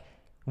 It's like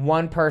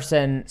one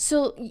person,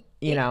 so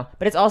you know,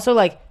 but it's also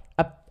like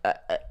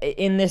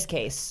in this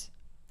case,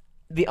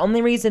 the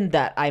only reason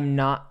that I'm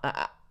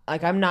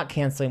not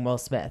canceling Will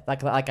Smith,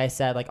 like I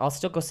said, like I'll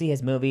still go see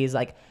his movies,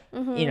 like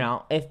you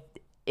know,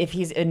 if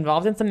he's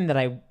involved in something that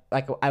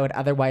I would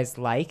otherwise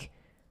like,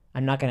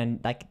 I'm not gonna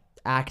like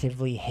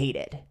actively hate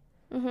it.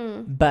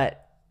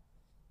 But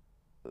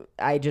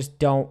I just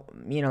don't,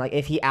 you know, like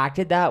if he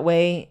acted that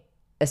way,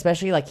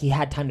 especially like he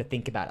had time to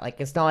think about it. Like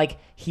it's not like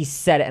he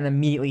said it and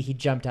immediately he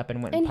jumped up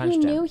and went and punched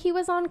him. And he knew he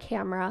was on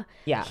camera.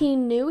 Yeah. He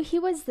knew he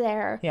was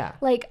there. Yeah.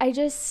 Like I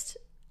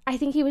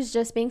think he was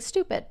just being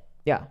stupid.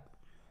 Yeah.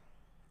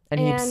 And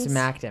he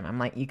smacked him. I'm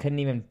like, you couldn't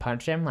even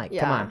punch him? Like,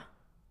 come on.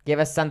 Give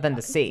us something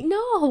to see.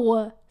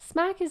 No.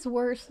 Smack is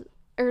worse.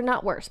 Or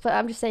not worse, but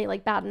I'm just saying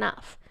like bad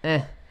enough.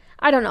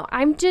 I don't know.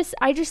 I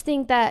just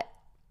think that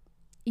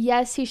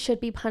yes, he should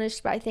be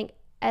punished, but I think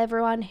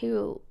everyone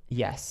who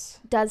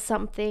does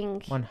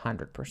something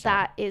 100%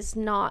 that is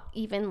not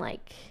even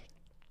like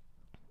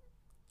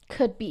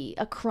could be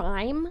a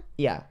crime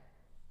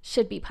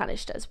should be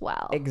punished as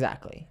well.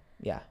 Exactly.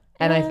 Yeah.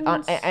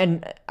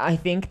 And I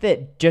think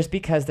that just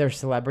because they're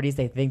celebrities,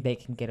 they think they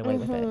can get away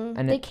with it.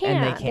 And they can.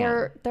 And they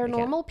can. They're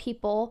normal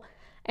people,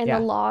 and the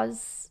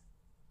laws.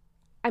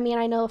 I mean,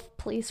 I know if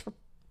police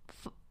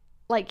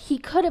like he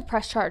could have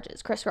pressed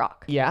charges, Chris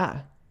Rock.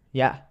 Yeah.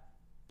 Yeah.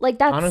 Like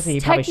that's honestly,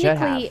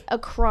 technically a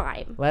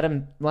crime. Let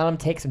him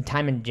take some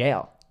time in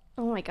jail.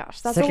 Oh my gosh,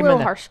 that's a little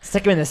harsh.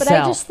 Stick him in the cell.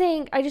 But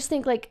I just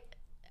think like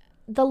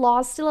the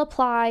laws still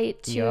apply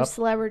to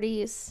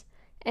celebrities.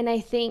 And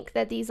I think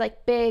that these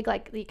like big,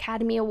 like the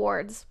Academy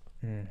Awards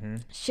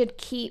should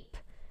keep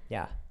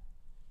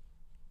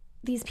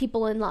these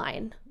people in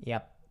line.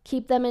 Yep.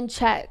 Keep them in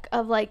check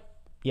of like,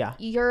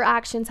 your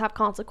actions have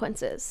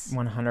consequences.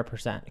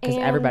 100%. Because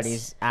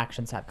everybody's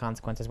actions have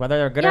consequences, whether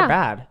they're good or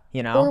bad,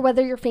 you know? Or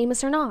whether you're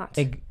famous or not.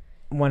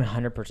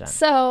 100%.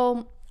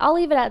 So I'll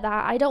leave it at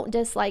that. I don't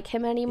dislike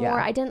him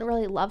anymore. I didn't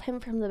really love him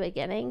from the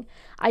beginning.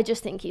 I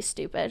just think he's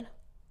stupid.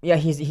 Yeah,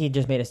 he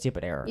just made a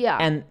stupid error. Yeah.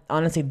 And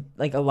honestly,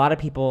 like a lot of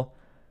people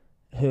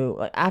who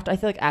like I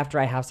feel like after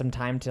I have some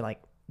time to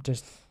like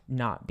just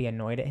not be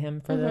annoyed at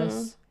him for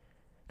this.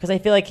 Because I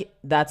feel like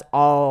that's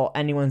all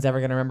anyone's ever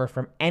going to remember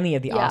from any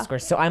of the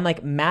Oscars. So I'm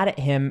like mad at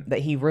him that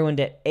he ruined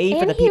it.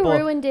 For the people he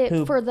ruined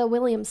it for the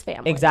Williams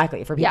family.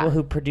 Exactly. For people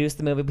who produced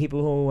the movie,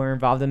 people who were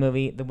involved in the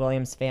movie, the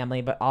Williams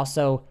family, but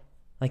also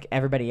like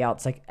everybody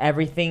else, like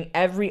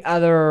every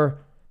other,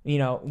 you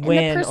know,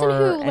 win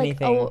or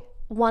anything. Like,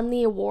 won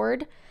the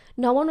award,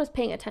 no one was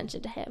paying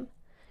attention to him.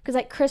 Because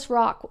like Chris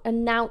Rock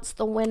announced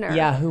the winner.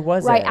 Yeah, who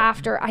was right it?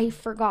 after, I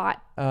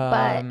forgot.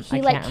 But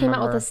he like came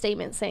out with a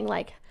statement saying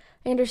like,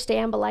 I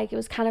understand, but like it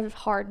was kind of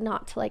hard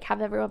not to like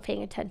have everyone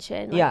paying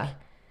attention. Like,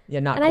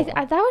 not and cool.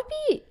 I that would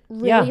be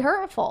really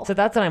hurtful. So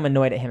that's what I'm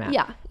annoyed at him at.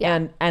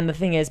 Yeah. And the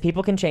thing is,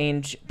 people can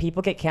change.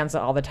 People get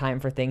canceled all the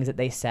time for things that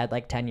they said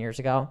like 10 years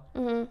ago.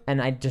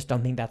 And I just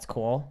don't think that's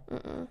cool.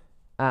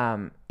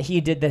 He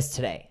did this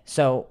today.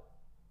 So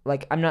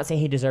like, I'm not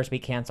saying he deserves to be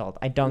canceled.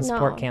 I don't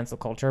support cancel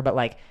culture, but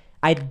like,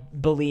 I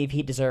believe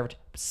he deserved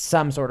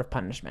some sort of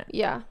punishment.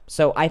 Yeah.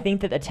 So I think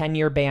that a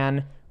 10-year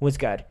ban was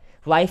good.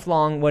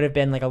 Lifelong would have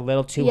been like a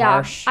little too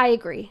harsh. I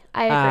agree.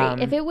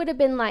 If it would have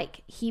been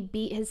like he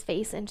beat his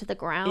face into the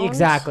ground.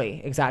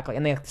 Exactly.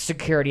 And the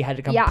security had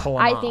to come pull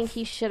him off. I think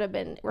he should have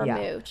been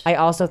removed. I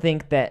also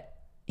think that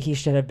he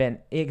should have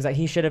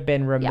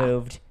been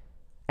removed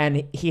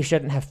and he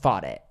shouldn't have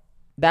fought it.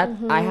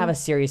 I have a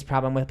serious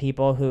problem with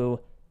people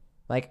who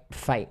like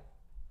fight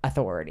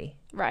authority.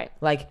 Right.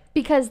 Like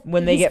because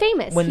when he's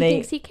famous, he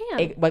thinks he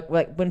can.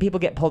 Like when people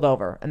get pulled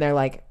over and they're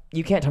like,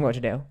 you can't tell me what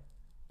to do.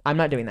 I'm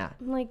not doing that.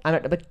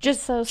 But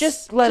just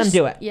let him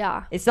do it.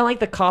 Yeah. It's not like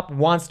the cop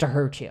wants to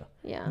hurt you.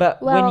 Yeah.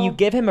 But when you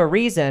give him a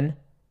reason,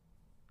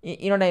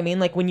 you know what I mean?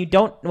 Like when you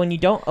don't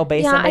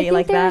obey somebody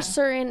like that. There's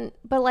certain,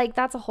 but like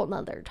that's a whole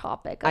nother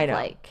topic. I know.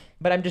 Like,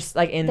 but I'm just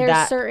like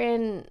there's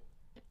certain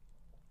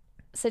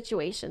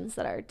situations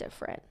that are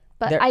different.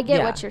 But I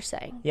get what you're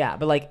saying. Yeah,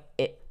 but like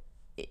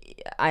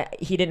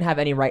he didn't have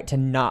any right to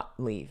not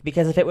leave,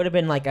 because if it would have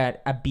been like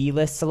a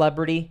B-list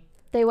celebrity,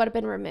 they would have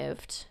been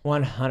removed.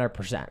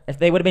 100%. If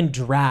they would have been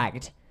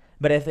dragged,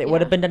 but if it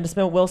would have been done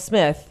to Will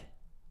Smith,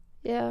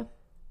 yeah.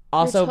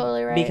 Also,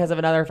 totally right. Because of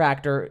another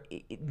factor,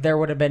 there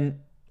would have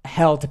been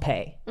hell to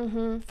pay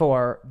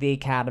for the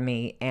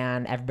Academy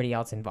and everybody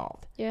else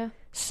involved. Yeah.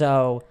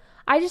 So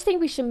I just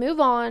think we should move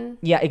on.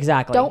 Yeah,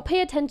 exactly. Don't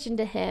pay attention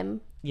to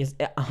him. Yes,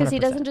 because he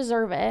doesn't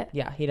deserve it.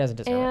 Yeah, he doesn't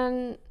deserve it.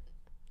 And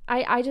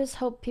I just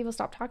hope people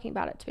stop talking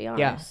about it, to be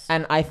honest. Yeah,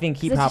 and I think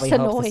he probably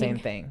hopes the same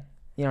thing.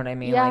 You know what I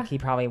mean? Yeah. Like, he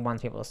probably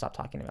wants people to stop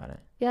talking about it.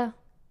 Yeah.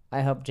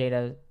 I hope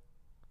Jada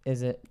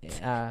is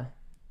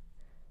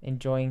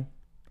enjoying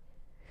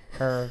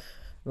her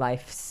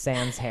life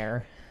sans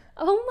hair.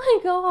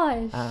 Oh my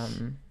gosh.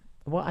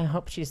 Well, I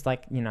hope she's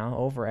like,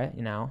 over it,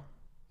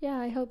 Yeah,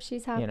 I hope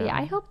she's happy.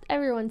 I hope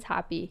everyone's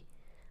happy.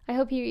 I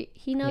hope he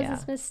knows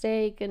his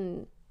mistake,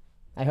 and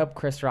I hope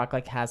Chris Rock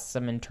like has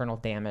some internal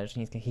damage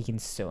and he can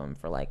sue him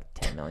for like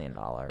 $10 million.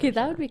 Okay,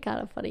 that would be kind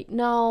of funny.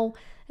 No,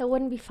 it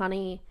wouldn't be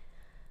funny.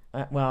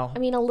 Well, I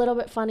mean, a little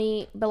bit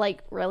funny, but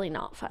like really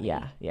not funny.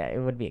 Yeah, it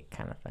would be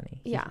kind of funny.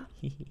 Yeah.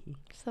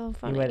 So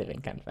funny. It would have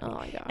been kind of funny. Oh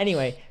my gosh.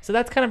 Anyway, so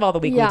that's kind of all the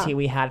weekly tea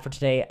we had for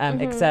today.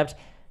 Except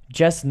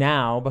just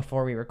now,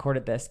 before we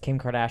recorded this, Kim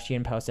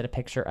Kardashian posted a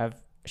picture of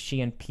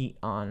she and Pete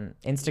on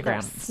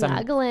Instagram.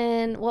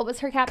 Snuggling. What was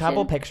her caption?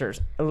 Couple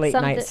pictures. Late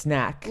night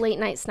snack.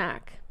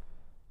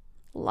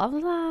 Love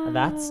that.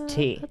 That's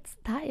tea.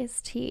 That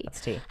is tea.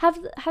 That's tea.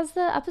 Has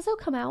the episode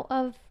come out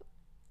of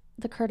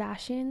the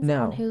Kardashians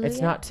on Hulu it's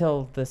yet? not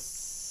till the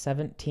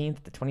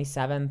 17th, the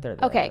 27th, or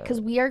okay, because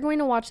we are going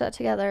to watch that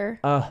together.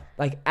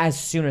 Like as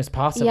soon as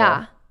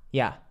possible.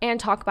 Yeah. And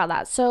talk about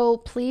that. So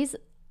please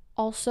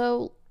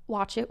also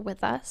watch it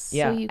with us.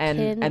 Yeah, so you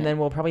and then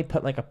we'll probably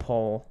put like a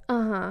poll.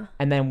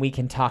 And then we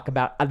can talk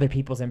about other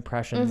people's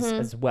impressions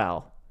as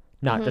well,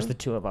 not just the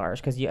two of ours,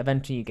 because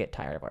eventually you get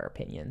tired of our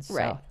opinions.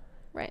 So.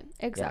 Right.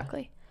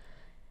 Exactly.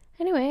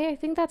 Yeah. Anyway, I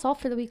think that's all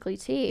for the weekly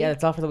tea. Yeah,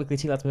 that's all for the weekly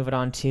tea. Let's move it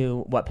on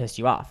to what pissed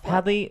you off.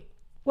 Hadley,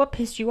 what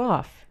pissed you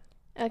off?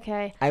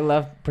 Okay. I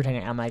love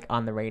pretending I'm like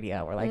on the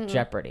radio or like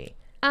Jeopardy.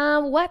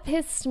 What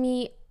pissed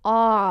me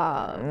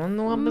off?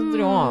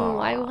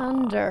 I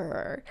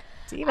wonder.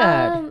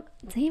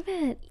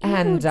 David.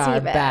 And our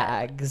David.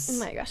 bags. Oh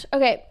my gosh.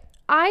 Okay.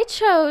 I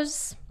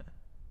chose.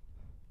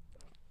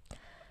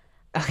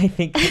 I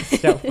think it's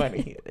so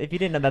funny. If you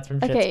didn't know, that's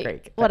from Schitt's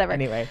Creek. Whatever.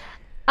 Anyway.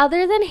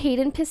 Other than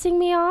Hayden pissing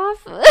me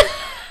off.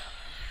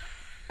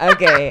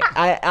 Okay,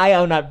 I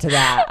own up to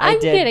that. I'm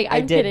kidding.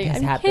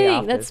 Off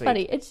That's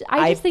funny.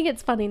 I just think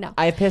it's funny now.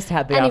 I pissed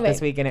Hadley off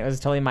this week, and it was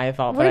totally my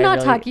fault. We're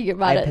not talking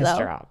about it, I pissed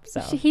though. her off. So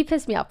he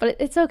pissed me off, but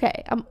it's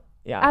okay.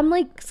 I'm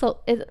like,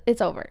 so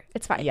it's over.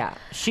 It's fine. Yeah,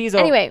 she's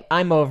anyway.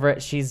 I'm over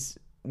it. She's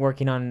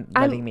working on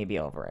letting me be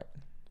over it.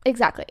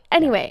 Exactly.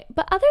 Anyway,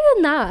 but other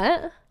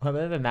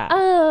than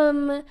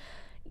that,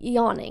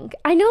 yawning.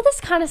 I know this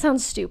kind of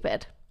sounds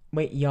stupid.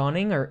 Wait,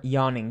 yawning or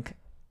yawning?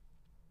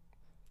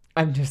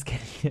 I'm just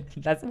kidding.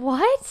 That's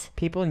what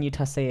people in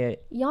Utah say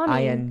it.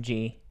 Yawning.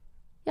 ing.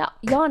 Yeah,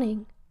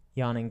 yawning.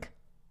 Yawning.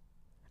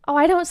 Oh,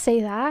 I don't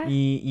say that.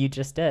 You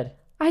just did.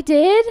 I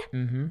did?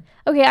 Mm-hmm.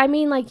 Okay, I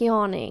mean like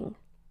yawning.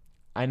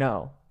 I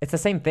know. It's the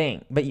same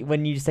thing, but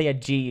when you say a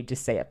G, you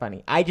just say it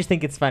funny. I just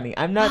think it's funny.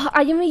 I'm not.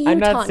 I am a Utah. I'm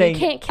not saying, you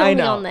can't kill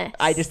me on this.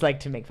 I just like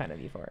to make fun of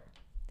you for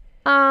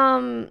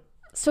it.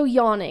 So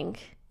yawning.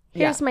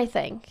 Here's my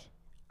thing.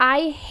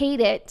 I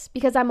hate it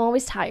because I'm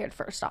always tired.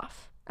 First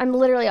off, I'm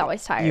literally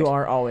always tired. You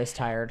are always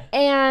tired.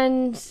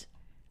 And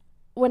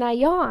when I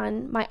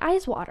yawn, my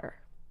eyes water.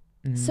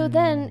 So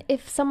then,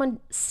 if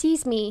someone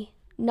sees me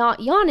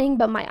not yawning,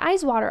 but my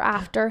eyes water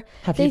after.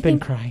 Have you been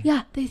crying?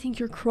 Yeah, they think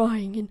you're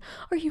crying. And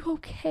are you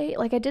okay?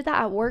 Like I did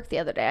that at work the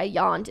other day. I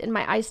yawned and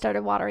my eyes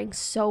started watering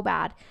so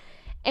bad.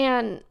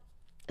 And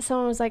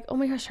someone was like, oh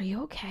my gosh, are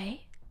you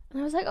okay? And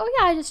I was like, oh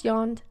yeah, I just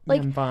yawned.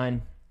 Like I'm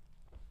fine.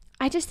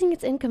 I just think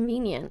it's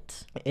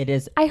inconvenient. It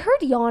is. I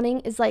heard yawning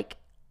is like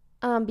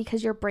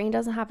because your brain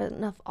doesn't have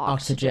enough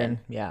oxygen.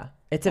 Yeah.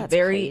 It's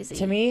crazy.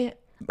 To me,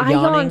 I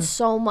yawn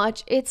so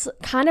much. It's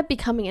kind of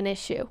becoming an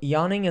issue.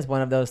 Yawning is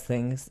one of those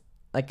things.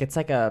 Like it's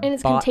like and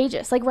it's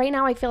contagious. Like right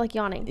now, I feel like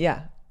yawning.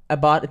 Yeah,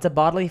 it's a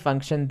bodily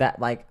function that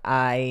like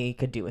I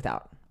could do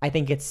without. I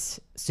think it's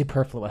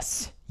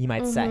superfluous. You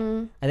might say.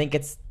 I think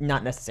it's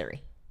not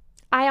necessary.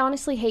 I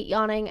honestly hate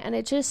yawning, and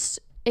it's just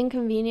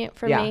inconvenient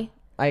for me.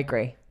 I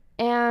agree.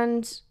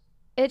 And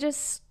it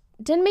just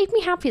didn't make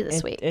me happy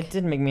this week. It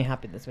didn't make me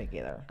happy this week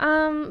either.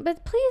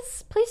 But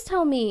please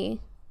tell me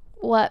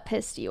what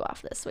pissed you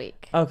off this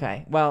week.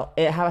 Okay, well,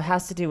 it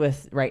has to do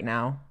with right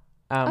now.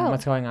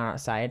 What's going on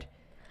outside.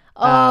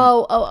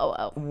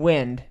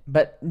 Wind,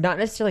 but not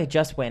necessarily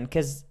just wind,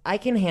 because I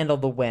can handle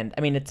the wind.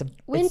 I mean,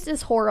 wind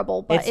is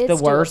horrible, but it's the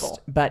worst, doable.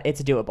 But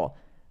it's doable.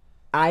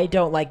 I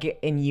don't like it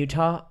in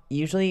Utah.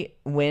 Usually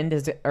rain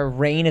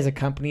is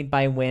accompanied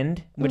by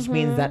wind, which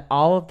means that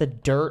all of the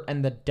dirt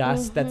and the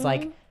dust that's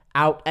like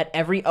out at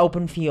every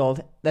open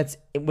field that's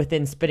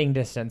within spitting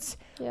distance.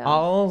 Yeah.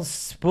 All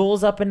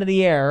spools up into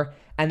the air,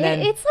 and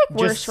then it's like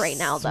worse right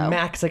now though.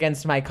 Smacks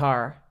against my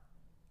car.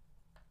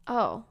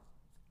 Oh.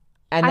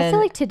 And I feel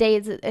like today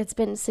it's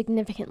been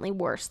significantly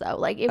worse though.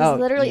 Like it was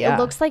literally, it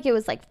looks like it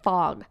was like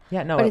fog.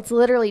 Yeah, no, but it's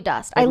literally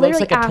dust. It looks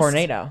like a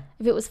tornado.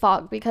 If it was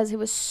fog because it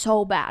was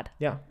so bad.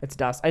 Yeah, it's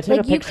dust. I took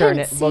a picture and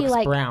it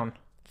looks brown.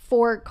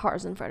 4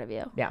 cars in front of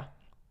you. Yeah,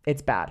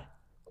 it's bad.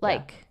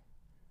 Like,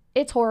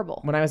 it's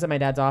horrible. When I was at my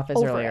dad's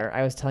office earlier,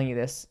 I was telling you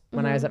this.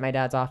 When I was at my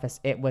dad's office,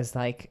 it was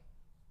like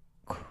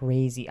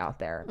crazy out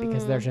there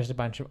because there's just a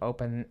bunch of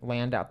open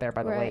land out there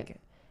by the lake,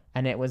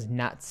 and it was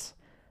nuts.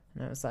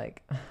 And I was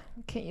like,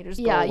 can't you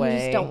just go away? You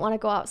just don't want to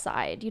go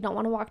outside. You don't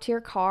want to walk to your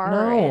car.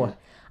 No.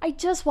 I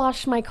just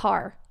washed my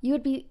car. You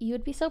would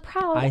be so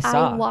proud. I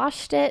saw. I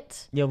washed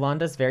it.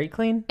 Yolanda's very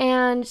clean.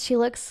 And she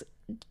looks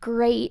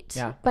great.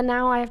 Yeah. But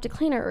now I have to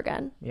clean her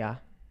again. Yeah.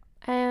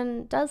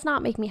 And does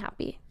not make me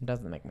happy. It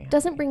doesn't make me happy.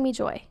 Doesn't bring me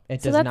joy.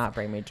 It does not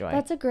bring me joy.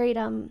 That's a great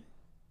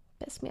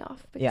piss me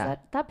off. Because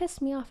that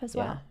pissed me off as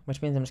well.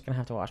 Which means I'm just going to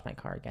have to wash my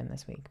car again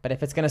this week. But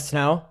if it's going to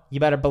snow,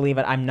 you better believe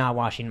it. I'm not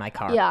washing my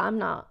car. Yeah, I'm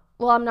not.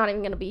 Well, I'm not even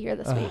going to be here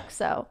this week,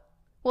 so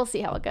we'll see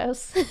how it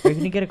goes. Are you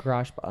going to get a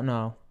garage?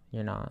 No,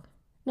 you're not.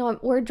 No,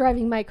 we're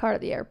driving my car to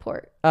the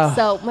airport.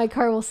 So my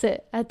car will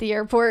sit at the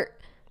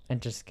airport. And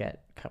just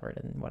get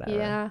covered in whatever.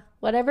 Yeah,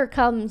 whatever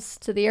comes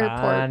to the airport.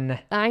 Fun.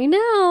 I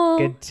know.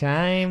 Good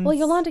times. Well,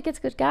 Yolanda gets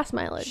good gas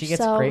mileage. She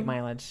gets great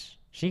mileage.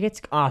 She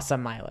gets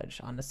awesome mileage,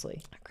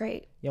 honestly.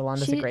 Great.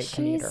 Yolanda's a great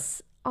commuter.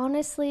 She's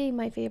honestly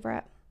my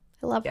favorite.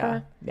 I love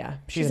her. Yeah,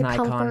 she's an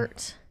icon.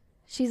 Comfort.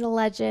 She's a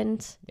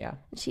legend. Yeah.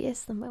 She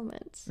is the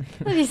moment.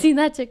 Have you seen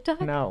that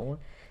TikTok? No.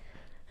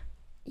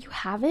 You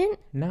haven't?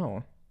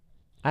 No.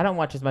 I don't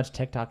watch as much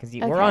TikTok as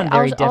you. Okay, We're on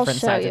very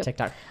different sides of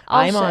TikTok.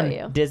 I'm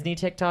on Disney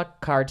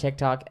TikTok, car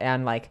TikTok,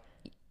 and like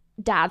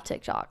dad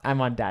TikTok. I'm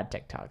on dad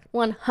TikTok.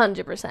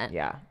 100%.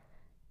 Yeah.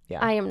 Yeah.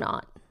 I am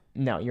not.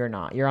 No, you're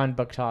not. You're on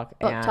Book Talk.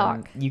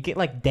 You get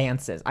like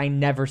dances. I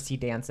never see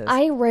dances.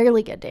 I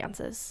rarely get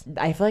dances.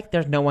 I feel like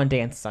there's no one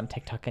dances on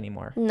TikTok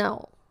anymore.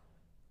 No.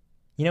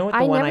 You know what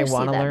the one I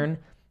want to learn?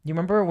 You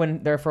remember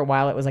when there for a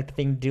while it was like the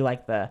thing to do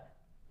like the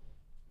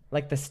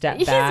step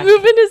back. He's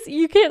moving his,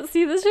 you can't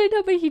see this right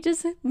now, but he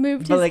just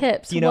moved his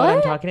hips. Do you know what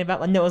I'm talking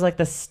about? No, it was like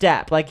the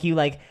step. Like you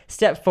like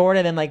step forward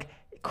and then like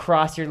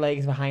cross your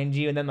legs behind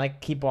you and then like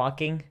keep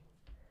walking.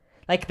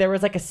 Like there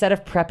was like a set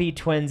of preppy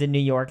twins in New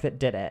York that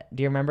did it.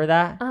 Do you remember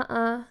that?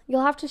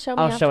 You'll have to show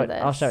me after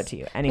this. I'll show it to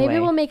you. Anyway. Maybe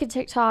we'll make a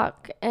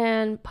TikTok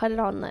and put it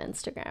on the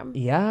Instagram.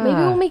 Yeah. Maybe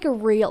we'll make a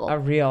reel.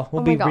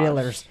 We'll be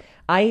realers.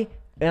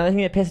 Another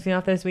thing that pissed me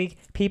off this week,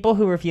 people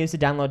who refuse to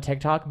download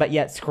TikTok but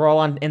yet scroll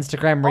on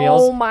Instagram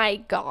Reels. Oh my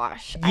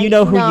gosh. You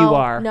know who you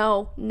are.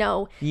 No.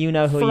 You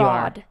know who you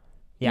are.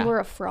 Yeah. You were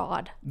a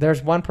fraud.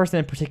 There's one person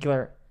in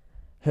particular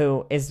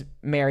who is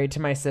married to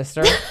my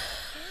sister.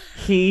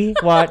 He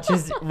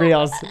watches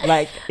Reels.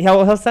 Like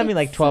he'll send me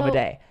like 12 a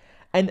day.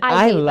 And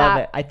I love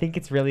it. I think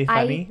it's really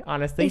funny,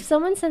 honestly. If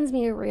someone sends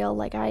me a reel,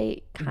 like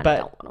I kind of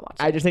don't want to watch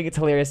it. I just think it's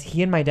hilarious.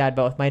 He and my dad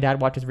both. My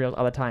dad watches Reels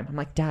all the time. I'm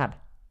like, Dad,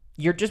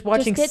 you're just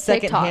watching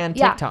secondhand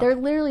TikTok. Yeah, they're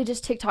literally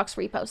just TikToks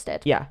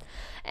reposted. Yeah.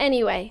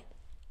 Anyway,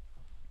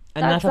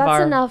 that's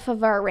enough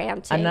of our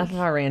ranting. Enough of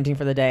our ranting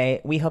for the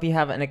day. We hope you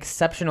have an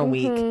exceptional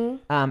week.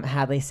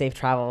 Hadley, safe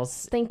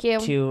travels. Thank you.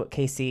 To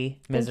KC,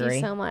 Missouri.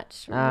 Thank you so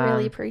much.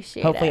 Really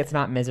appreciate it. Hopefully it's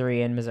not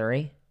misery in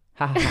Missouri.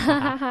 Ha ha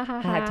ha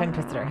ha ha. Tongue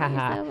twister. Ha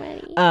ha. So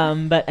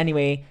many. But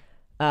anyway,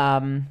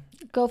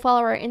 go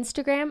follow our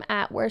Instagram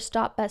at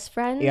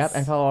worst.bestfriends. Yep,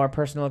 and follow our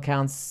personal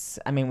accounts.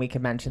 I mean, we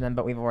could mention them,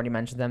 but we've already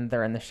mentioned them.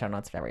 They're in the show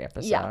notes of every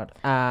episode.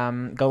 Yeah.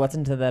 Go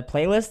listen to the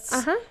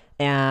playlists.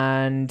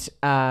 And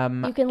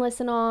you can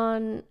listen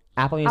on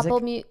Apple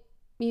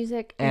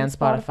Music and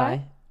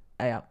Spotify.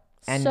 Yeah.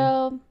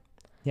 And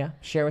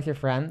share with your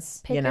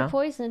friends. Pick your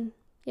poison.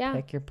 Yeah.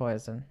 Pick your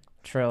poison.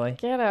 Truly.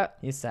 Get it.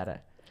 You said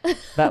it.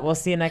 But we'll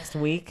see you next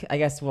week. I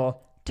guess we'll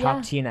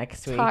talk to you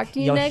next week.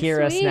 You'll hear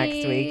us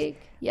next week.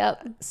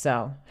 Yep.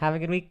 So have a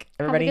good week,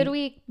 everybody. Have a good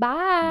week.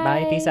 Bye.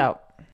 Bye. Peace out.